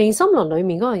眉心輪裏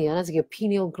面嗰樣嘢咧就叫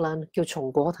pineal gland， 叫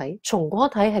松果體。松果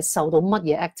體係受到乜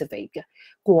嘢 activate 嘅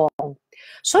光？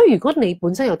所以如果你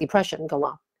本身有 depression 嘅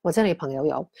話，或者你朋友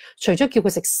有，除咗叫佢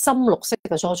食深綠色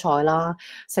嘅蔬菜啦，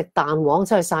食蛋黃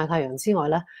即係曬太陽之外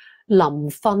咧，臨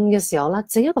瞓嘅時候咧，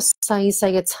整一個細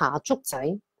細嘅茶燭仔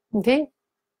 ，OK？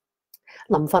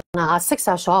 臨瞓啊，熄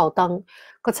晒所有燈，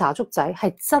個茶燭仔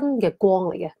係真嘅光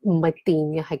嚟嘅，唔係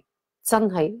電嘅，係真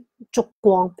係燭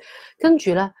光。跟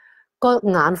住咧，個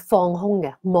眼放空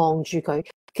嘅，望住佢。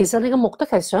其實你嘅目的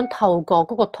係想透過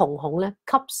嗰個瞳孔咧，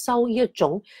吸收呢一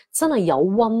種真係有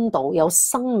溫度、有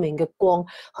生命嘅光，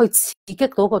去刺激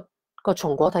到個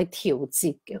松果體調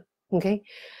節嘅。OK，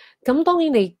 咁當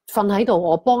然你瞓喺度，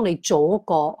我幫你做一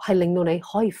個係令到你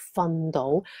可以瞓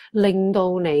到，令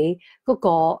到你嗰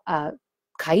個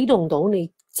啟動到你，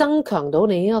增強到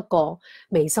你一個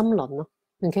眉心輪咯。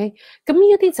OK， 咁呢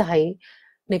一啲就係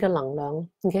你嘅能量。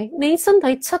OK， 你身體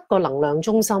7個能量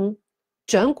中心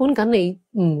掌管緊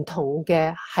你唔同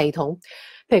嘅系統，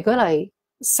譬如舉例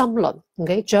心輪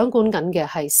 ，OK， 掌管緊嘅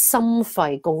係心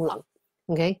肺功能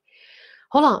 ，OK，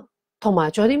 好啦，同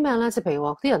埋仲有啲咩咧？即係譬如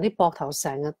話啲人啲膊頭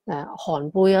成日寒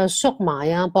背啊、縮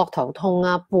埋啊、膊頭痛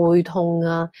啊、背痛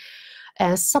啊、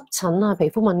濕疹啊、皮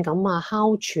膚敏感啊、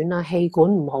哮喘啊、氣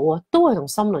管唔好啊，都係同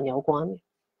心輪有關嘅。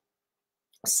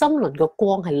心輪個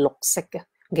光係綠色嘅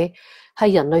 ，OK，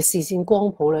 係人類視線光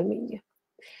譜裡面嘅。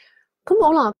咁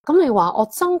好啦，咁你話我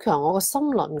增強我個心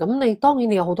輪，咁你當然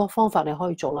你有好多方法你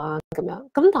可以做啦，咁樣。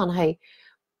咁但係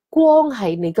光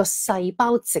係你個細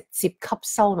胞直接吸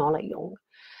收攞嚟用。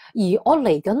而我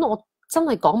嚟緊我真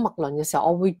係講脈輪嘅時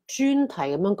候，我會專題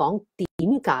咁樣講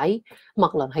點解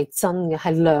脈輪係真嘅，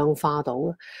係量化到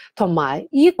嘅。同埋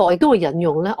呢個亦都會引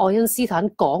用咧愛因斯坦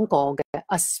講過嘅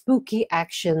A spooky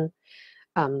action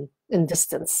in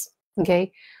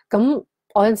distance。OK， 咁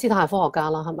愛因斯坦係科學家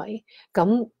啦，係咪？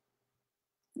咁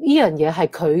呢樣嘢係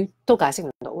佢都解釋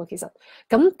唔到嘅，其實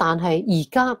咁，但係而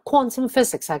家 quantum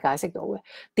physics 係解釋到嘅。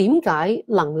點解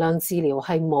能量治療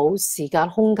係冇時間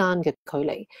空間嘅距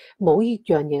離，冇呢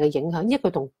樣嘢嘅影響？因為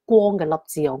佢同光嘅粒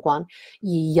子有關，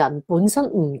而人本身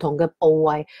唔同嘅部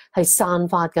位係散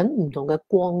發緊唔同嘅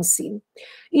光線，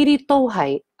呢啲都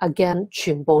係 again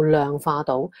全部量化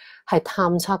到，係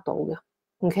探測到嘅。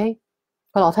OK，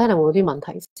 我睇下你有冇啲問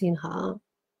題先吓。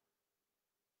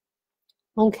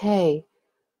OK。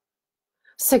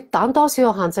食蛋多少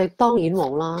有限制？當然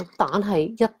冇啦，蛋係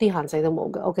一啲限制都冇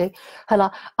嘅。OK， 係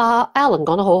啦，阿 Alan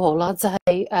講得好好啦，就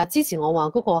係之前我話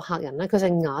嗰個客人咧，佢隻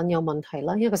眼有問題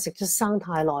啦，因為佢食咗生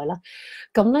太耐啦。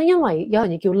咁咧，因為有樣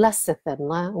嘢叫 lecithin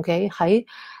啦 ，OK， 喺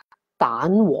蛋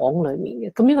黃裡面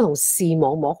嘅，咁呢個同視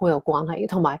網膜好有關係，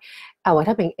同埋維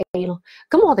他命 A 咯。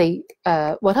咁我哋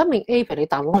維他命 A，譬如你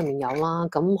蛋黃裡面有啦，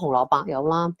咁紅蘿蔔有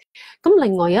啦。咁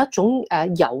另外有一種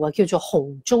油啊，叫做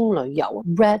紅棕櫚油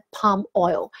 （Red Palm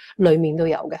Oil），裡面都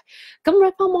有嘅。咁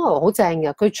Red Palm Oil 好正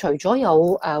嘅，佢除咗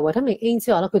有維他命 A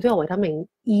之外咧，佢都有維他命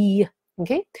E 啊。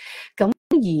OK， 咁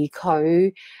而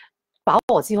佢飽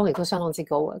和脂肪亦都相當之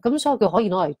高嘅，咁所以佢可以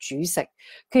攞嚟煮食，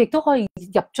佢亦都可以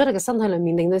入咗你嘅身體裏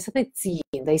面，令你身體自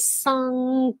然地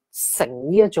生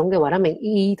成呢一種嘅維他命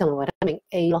E 同埋維他命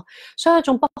A 咯，所以一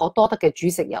種不可多得嘅煮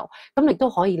食油，咁亦都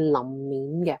可以淋面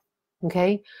嘅。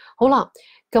OK， 好啦，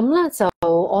咁咧就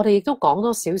我哋亦都講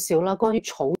多少少啦，關於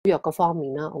草藥嘅方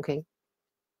面啦。OK，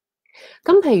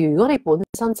咁譬如如果你本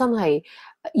身真係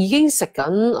已經食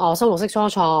緊深綠色蔬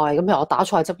菜，咁譬如我打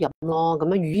菜汁飲咯，咁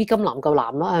樣羽衣甘藍夠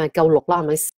藍啦，夠綠啦，係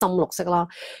咪深綠色啦？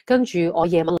跟住我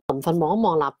夜晚臨瞓望一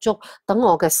望蠟燭，等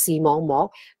我嘅視網膜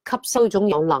吸收一種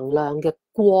有能量嘅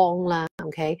光啦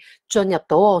 ，OK， 進入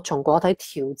到我松果體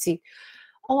調節。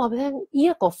我話俾你聽，呢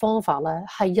一個方法咧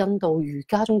係印度瑜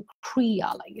伽中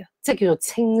Kriya 嚟嘅，即係叫做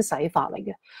清洗法嚟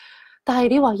嘅。但係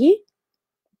你話咦？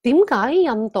點解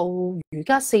印度瑜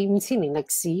伽4-5千年歷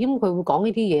史，咁佢會講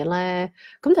呢啲嘢咧？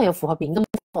咁但係又符合現今科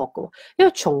學嘅，因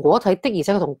為松果體的而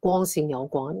且確同光線有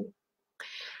關。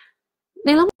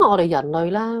你諗下，我哋人類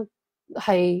咧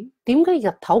係點解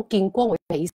日頭見光會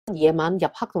起身，夜晚入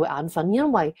黑就會眼瞓？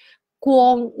因為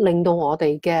光令到我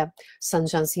哋嘅腎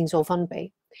上腺素分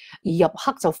泌，而入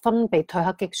黑就分泌褪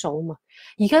黑激素啊嘛。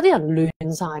而家啲人亂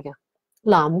晒嘅，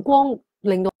藍光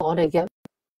令到我哋嘅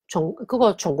從嗰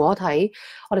個松果體，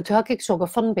我哋褪黑激素嘅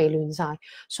分泌亂晒，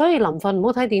所以臨瞓唔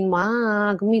好睇電話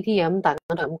啊，咁呢啲嘢咁大家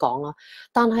都係咁講啦。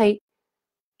但係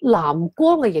藍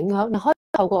光嘅影響，你可以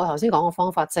透過我頭先講嘅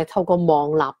方法，就係透過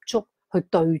望蠟燭去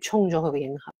對沖咗佢嘅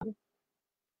影響。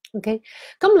OK，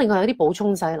 咁另外有啲補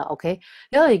充劑啦 ，OK，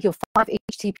 有一個叫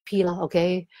 5-HTP 啦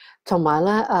 ，OK， 同埋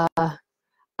咧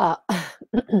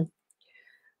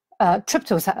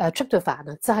tryptophan 啊，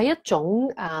就係一種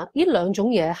呢兩種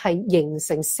嘢係形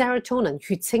成 serotonin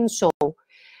血清素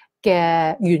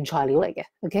嘅原材料嚟嘅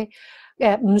 ，OK，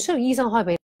 唔需要醫生開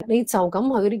俾你，就咁去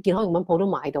嗰啲健康用品鋪都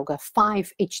買到嘅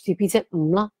 5-HTP 即係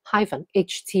5啦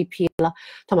 -HTP 啦，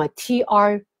同埋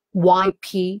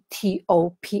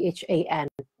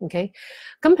TRYPTOPHAN，OK，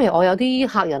 咁譬如我有啲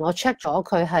客人我 check 咗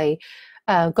佢係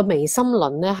個微心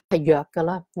輪咧係弱㗎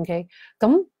啦 ，OK，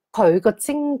 咁佢個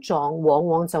症狀往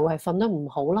往就會係瞓得唔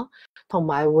好啦，同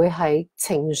埋會係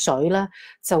情緒咧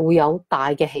就會有大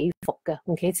嘅起伏嘅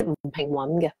 ，OK， 即係唔平穩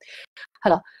嘅，係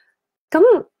啦。咁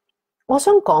我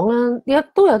想講咧，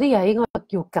都有啲嘢應該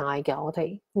要戒嘅，我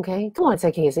哋 OK。咁我哋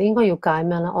就其實應該要戒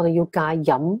咩咧？我哋要戒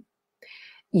飲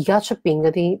而家出邊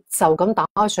嗰啲就咁打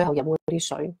開水喉飲嗰啲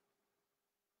水。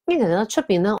因為其實咧出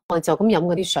邊咧，我哋就咁飲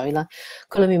嗰啲水咧，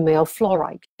佢裏面咪有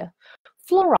fluoride 嘅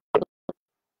fluoride，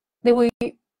 你會。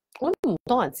我諗唔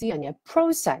多人知樣嘢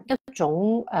 ，Prozac 一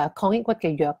種抗抑鬱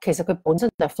嘅藥，其實佢本身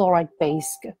就係 fluoride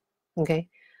base 嘅 ，OK，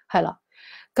 係啦。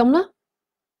咁咧，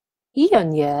呢樣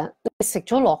嘢你食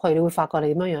咗落去，你會發覺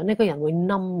你點樣樣？呢個人會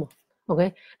冧啊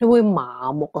 ，OK， 你會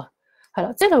麻木啊，係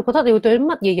啦，即係你會覺得你會對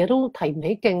乜嘢嘢都提唔起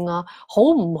勁啊，好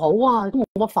唔好啊，都冇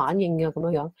乜反應嘅咁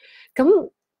樣樣。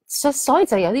咁所以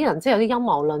就有啲人即係有啲陰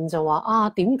謀論就話啊，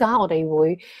點解我哋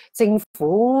會政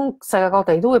府世界各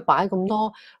地都會擺咁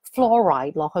多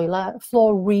fluoride 落去啦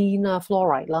 ，fluorine 啦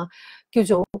 ，fluoride 啦，叫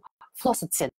做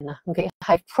fluoxetine 啊 ，OK，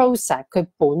 係 Prozac 佢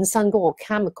本身嗰個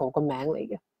chemical 個名嚟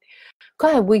嘅，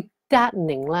佢係會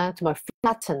deadening 咧，同埋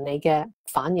flatten 你嘅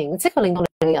反應，即係佢令到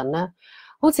你嘅人咧，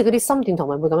好似嗰啲心電圖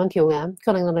咪會咁樣跳嘅，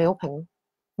佢令到你好平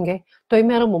 ，OK， 對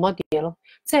咩都冇乜嘢咯，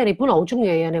即係你本來好中意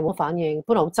嘅嘢，你冇乜反應，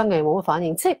本來好憎嘅嘢冇乜反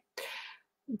應，即係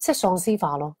喪屍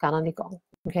化咯，簡單啲講。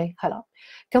OK， 係啦，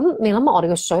咁你諗下，我哋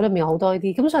嘅水裏面有好多呢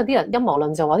啲，咁所以啲人陰謀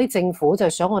論就話啲政府就係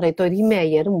想我哋對啲咩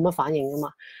嘢都冇乜反應噶嘛，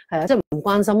係啊，即係唔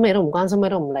關心咩都唔關心咩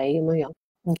都唔理咁樣樣。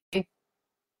OK，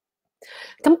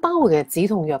咁包括其實止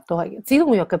痛藥都係嘅，止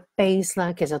痛藥嘅 base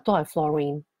咧其實都係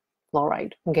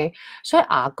fluoride，OK， 所以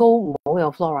牙膏唔好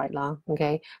有 fluoride 啦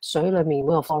 ，OK， 水裏面唔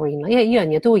好有 fluorine 啦，因為呢樣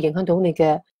嘢都會影響到你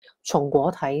嘅松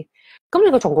果體。咁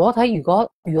你個松果體如果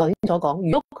頭先所講，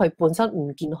如果佢本身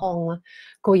唔健康啦，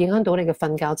佢會影響到你嘅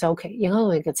瞓覺周期，影響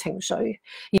到你嘅情緒。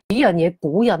而呢樣嘢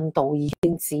古印度已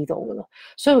經知道噶啦，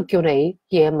所以佢叫你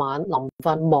夜晚臨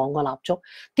瞓望個蠟燭。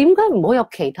點解唔好有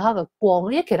其他嘅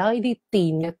光？因為其他呢啲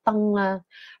電嘅燈咧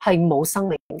係冇生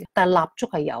命嘅，但係蠟燭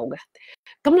係有嘅。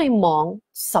咁你望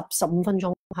10-15分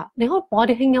鐘嚇，你可以播一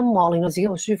啲輕音樂，令到自己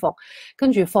好舒服，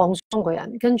跟住放鬆個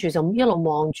人，跟住就一路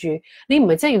望住。你唔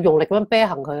係真係要用力咁樣啤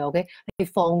行佢 ，OK？ 你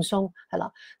放鬆係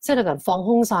啦，即係你個人放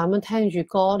空晒咁樣聽住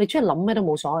歌，你中意諗咩都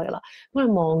冇所謂啦。咁你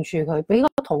望住佢，俾個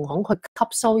瞳孔去吸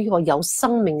收呢個有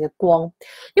生命嘅光，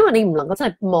因為你唔能夠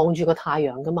真係望住個太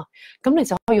陽噶嘛。咁你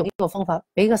就可以用呢個方法，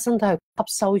俾個身體去吸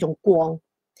收呢種光，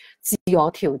自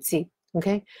我調節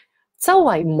 ，OK？周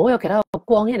圍唔好有其他嘅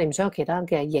光，因為你唔想有其他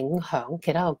嘅影響、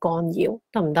其他嘅干擾，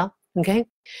得唔得 ？OK？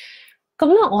 咁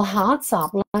咧，我下一集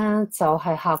咧就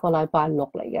係下個禮拜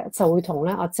6嚟嘅，就會同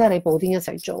咧阿姐李布丁一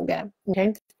齊做嘅。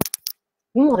OK？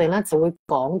 咁我哋咧就會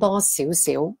講多少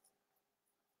少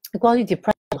關於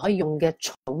depression 可以用嘅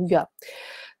草藥。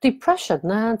depression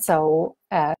咧就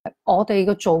我哋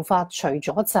嘅做法除咗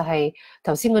就係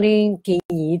頭先嗰啲建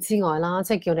議之外啦，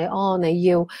即係叫你你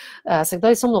要食多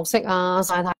啲深綠色啊，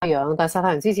曬太陽，但係曬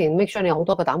太陽之前 make sure 你有好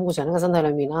多嘅膽固醇喺個身體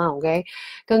裏面啦 ，OK，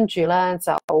 跟住咧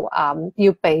就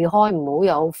要避開唔好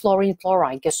有 fluorine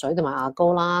fluoride 嘅水同埋牙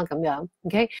膏啦，咁樣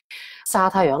OK， 曬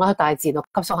太陽啦，去大自然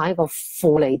度吸收下一個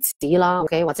負離子啦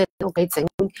 ，OK， 或者屋企整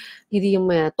呢啲咁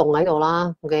嘅洞喺度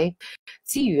啦 ，OK，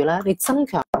 之餘咧你增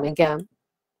強你嘅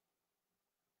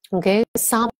OK，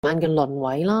 三眼嘅輪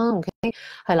位啦 ，OK，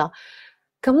 係啦，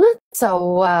咁咧就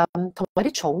同埋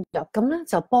啲草藥，咁咧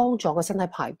就幫助個身體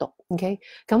排毒 ，OK，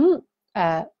 咁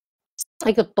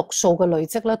呢個毒素嘅累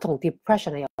積咧，同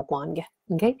depression 係有關嘅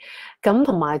 ，OK， 咁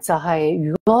同埋就係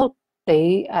如果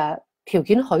你條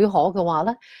件許可嘅話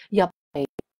咧，入嚟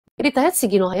你第一次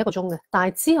見我係1個鐘嘅，但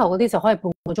係之後嗰啲就可以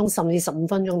半個鐘甚至15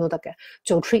分鐘都得嘅，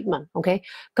做 treatment，OK，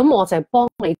 咁我就係幫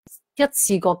你一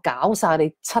次過搞晒你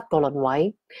7個輪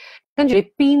位，跟住你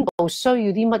邊度需要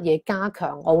啲乜嘢加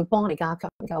強，我會幫你加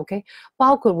強嘅 ，OK，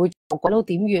 包括會做鬼佬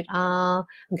點穴啊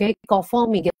 ，OK， 各方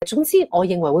面嘅，總之我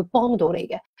認為會幫到你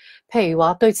嘅。譬如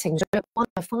話對情緒有關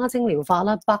嘅花精療法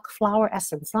啦 ，Bach Flower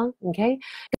Essence 啦 ，OK，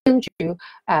 跟住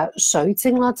水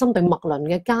晶啦，針對脈輪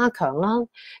嘅加強啦，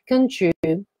跟住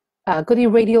嗰啲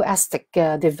radioactive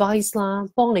嘅 device 啦，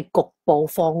幫你局部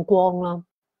放光啦。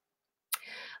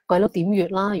鬼佬點穴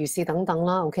啦，如是等等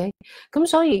啦 ，OK。咁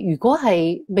所以如果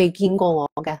係未見過我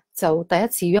嘅，就第一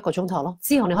次要1個鐘頭咯，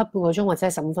之後你可以半個鐘或者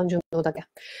係15分鐘都得嘅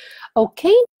 ，OK。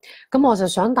咁我就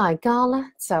想大家咧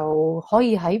就可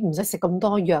以喺唔使食咁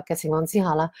多藥嘅情況之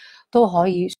下咧，都可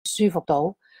以舒服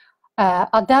到。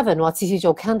阿 Devin 話次次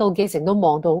做 candle gazing 都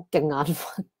望到勁眼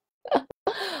瞓，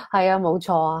係啊，冇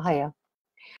錯啊，係啊，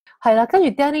係啦。跟住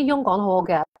Danny Young 講得好好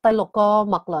嘅，第6個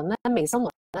脈輪咧，微生物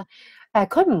咧。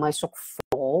佢唔係屬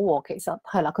火喎，其實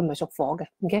係啦，佢唔係屬火嘅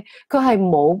 ，OK， 佢係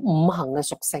冇5行嘅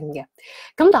屬性嘅。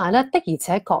咁但係咧的而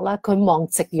且確咧，佢望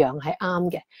夕陽係啱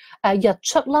嘅。日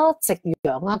出啦、夕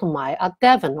陽啦，同埋阿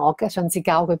Devin， 我上次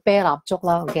教佢啤蠟燭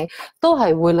啦 ，OK， 都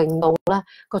係會令到咧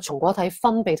個松果體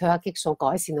分泌褪黑激素，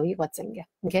改善到抑鬱症嘅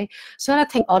 ，OK。所以咧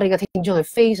我哋嘅聽眾係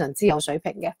非常之有水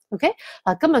平嘅 ，OK。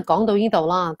嗱，今日講到呢度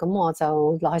啦，咁我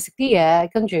就落去食啲嘢，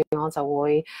跟住我就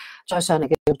會再上嚟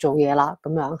繼續做嘢啦，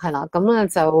咁樣係啦。咁咧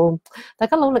就大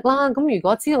家努力啦。咁如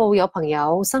果知道有朋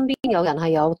友身邊有人係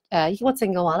有抑鬱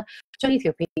症嘅話咧，將呢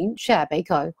條片 share 俾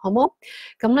佢，好冇？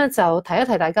咁咧就提一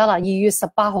提大家啦。2月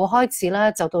18號開始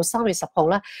咧，就到3月10號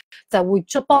咧，就會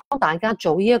幫大家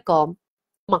做呢一個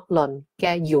脈輪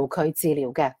嘅遙距治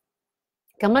療嘅。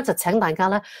咁咧就請大家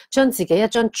咧將自己一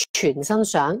張全身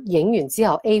相影完之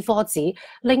後 A4 紙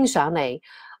拎上嚟，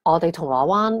我哋銅鑼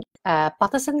灣百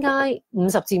德新街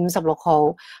50至56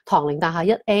號唐寧大廈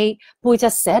1A， 背脊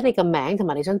寫你嘅名同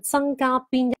埋你想增加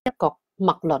邊一個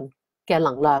脈輪嘅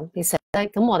能量，你寫低，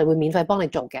咁我哋會免費幫你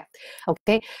做嘅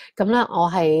 ，OK。咁咧我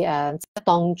係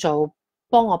當做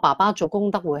幫我爸爸做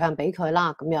功德回向俾佢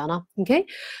啦，咁樣啦 ，OK。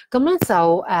咁咧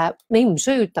就你唔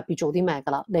需要特別做啲咩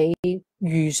噶啦，你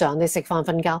如常地食飯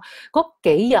瞓覺嗰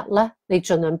幾日咧，你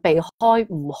盡量避開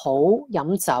唔好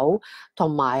飲酒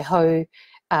同埋去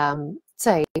即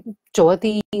係做一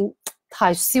啲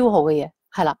太消耗嘅嘢，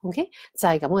係啦 ，OK， 就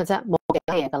係咁嘅啫，冇其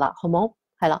他嘢噶啦，好冇？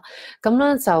係啦，咁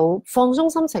咧就放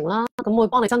鬆心情啦，咁會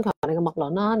幫你增強你嘅脈輪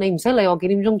啦。你唔使理我幾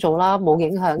點鐘做啦，冇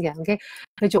影響嘅 ，OK。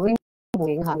你做啲冇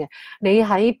影響嘅，你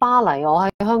喺巴黎，我喺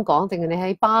香港，定係你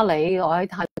喺巴黎，我喺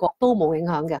泰國都冇影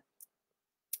響嘅。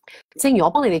正如我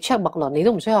幫你哋 check 脈輪，你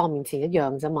都唔需要喺我面前一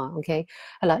樣啫嘛 ，OK。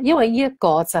係啦，因為呢一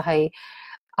個就係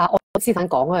我之前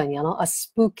講嗰樣嘢咯 ，a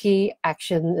spooky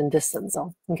action in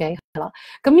distance，OK， 係啦。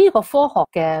咁呢個科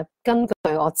學嘅根據，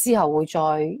我之後會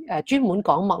再專門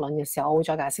講脈輪嘅時候，我會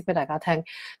再解釋俾大家聽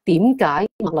點解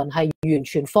脈輪係完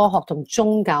全科學同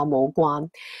宗教冇關，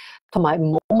同埋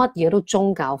唔好乜嘢都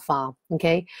宗教化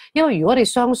 ，OK。因為如果你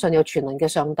相信有全能嘅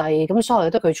上帝，咁所有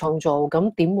嘢都佢創造，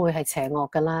咁點會係邪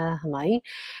惡嘅咧？係咪？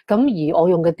咁而我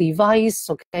用嘅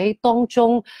device，OK， 當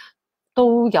中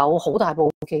都有好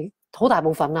大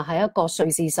部分啊，係一個瑞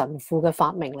士神父嘅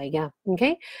發明嚟嘅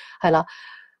 ，OK， 係啦。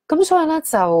咁所以咧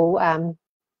就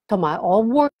同埋我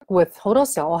work with 好多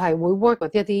時候我係會 work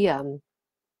with 一啲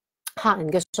客人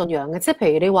嘅信仰嘅，即係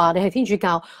譬如你話你係天主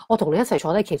教，我同你一齊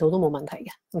坐低祈禱都冇問題嘅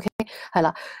 ，OK， 係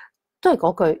啦，都係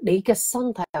嗰句，你嘅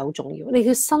身體係好重要，你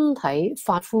嘅身體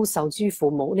髮膚受之父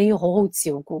母，你要好好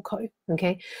照顧佢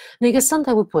 ，OK， 你嘅身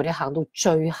體會陪你行到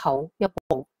最後一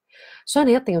步。所以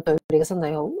你一定要對你嘅身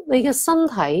體好，你嘅身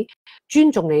體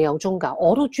尊重你有宗教，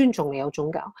我都尊重你有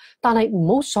宗教，但係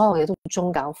唔好所有嘢都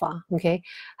宗教化 ，OK，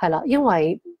 係啦，因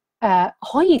為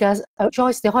可以嘅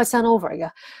，Joyce 你可以 send over 嘅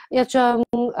一張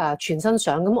全身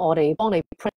相，咁我哋幫你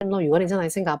print 咯。如果你真係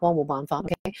新加坡冇辦法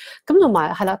 ，OK。咁同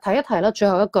埋係啦，提一提啦，最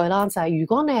後一句啦，就係如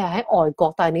果你係喺外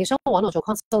國，但係你想揾我做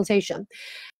consultation，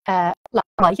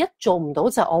唯一做唔到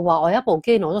就係我話我有一部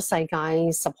機攞咗世界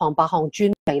10項8項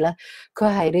專利咧，佢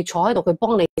係你坐喺度，佢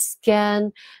幫你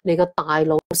scan 你個大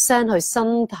腦 send 去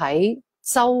身體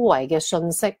周圍嘅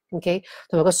信息 ，OK，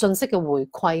 同埋個信息嘅回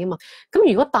饋啊嘛。咁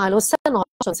如果大腦 send 落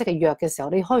信息嘅弱嘅時候，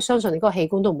你可以相信你嗰個器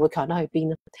官都唔會強得去邊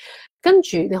啦。跟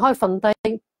住你可以瞓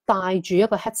低，帶住一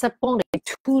個 headset 幫你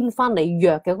tune 翻你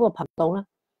弱嘅嗰個頻道啦。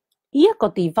呢一個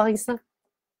device 咧，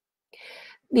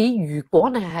你如果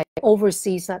你係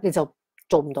overseas 你就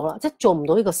做唔到啦，即係做唔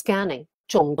到呢個 scanning，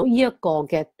 做唔到呢一個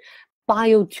嘅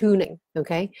bio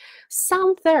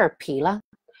tuning，OK。Sound therapy 啦，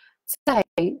即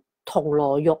係銅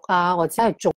鑼浴啊，或者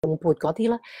係頌缽嗰啲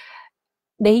咧，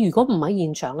你如果唔喺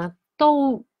現場咧，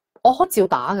都我可以照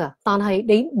打㗎，但係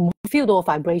你唔會 feel 到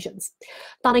個 vibrations。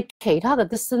但係其他嘅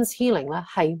distance healing 咧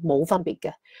係冇分別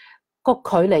嘅，個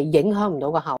距離影響唔到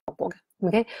個效果嘅。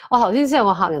OK， 我頭先先有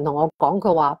個客人同我講，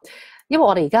佢話因為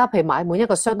我哋而家譬如買滿一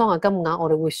個相當嘅金額，我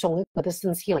哋會送一個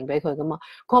distance healing 俾佢噶嘛。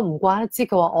佢話唔怪得知，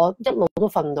佢話我一路都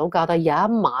瞓唔到覺，但係有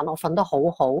一晚我瞓得好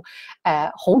好，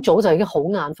好早就已經好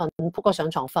眼瞓，撲咗上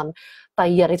床瞓。第二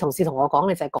日你同事同我講，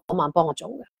你就係嗰晚幫我做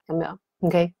嘅咁樣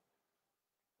 ，OK？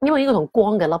 因為呢個同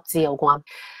光嘅粒子有關，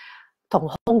同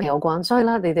空氣有關，所以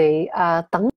咧你哋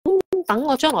等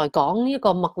我將來講呢個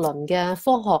脈輪嘅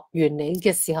科學原理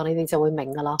嘅時候，你哋就會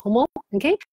明噶啦，好冇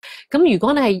 ？OK？ 咁如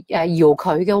果你係搖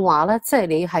佢嘅話咧，即係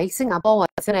你喺新加坡或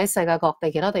者你喺世界各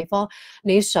地其他地方，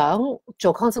你想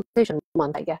做 consultation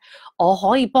問題嘅，我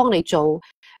可以幫你做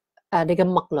你嘅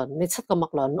脈輪，你7個脈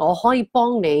輪，我可以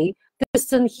幫你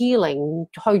distance healing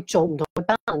去做唔同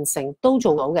嘅 balancing 都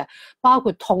做到嘅，包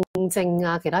括痛症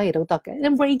啊，其他嘢都得嘅，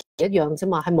因為 Reiki 一樣啫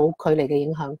嘛，係冇距離嘅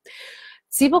影響。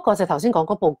只不過就頭先講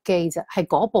嗰部機啫，係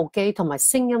嗰部機同埋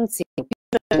聲音治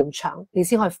療咁長，你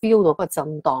先可以 feel 到個震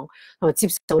盪，同埋接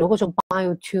受到嗰種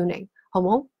bio tuning， 好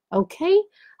冇 ？OK，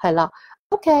 係啦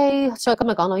 ，OK，所以今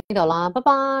日講到呢度啦，拜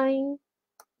拜。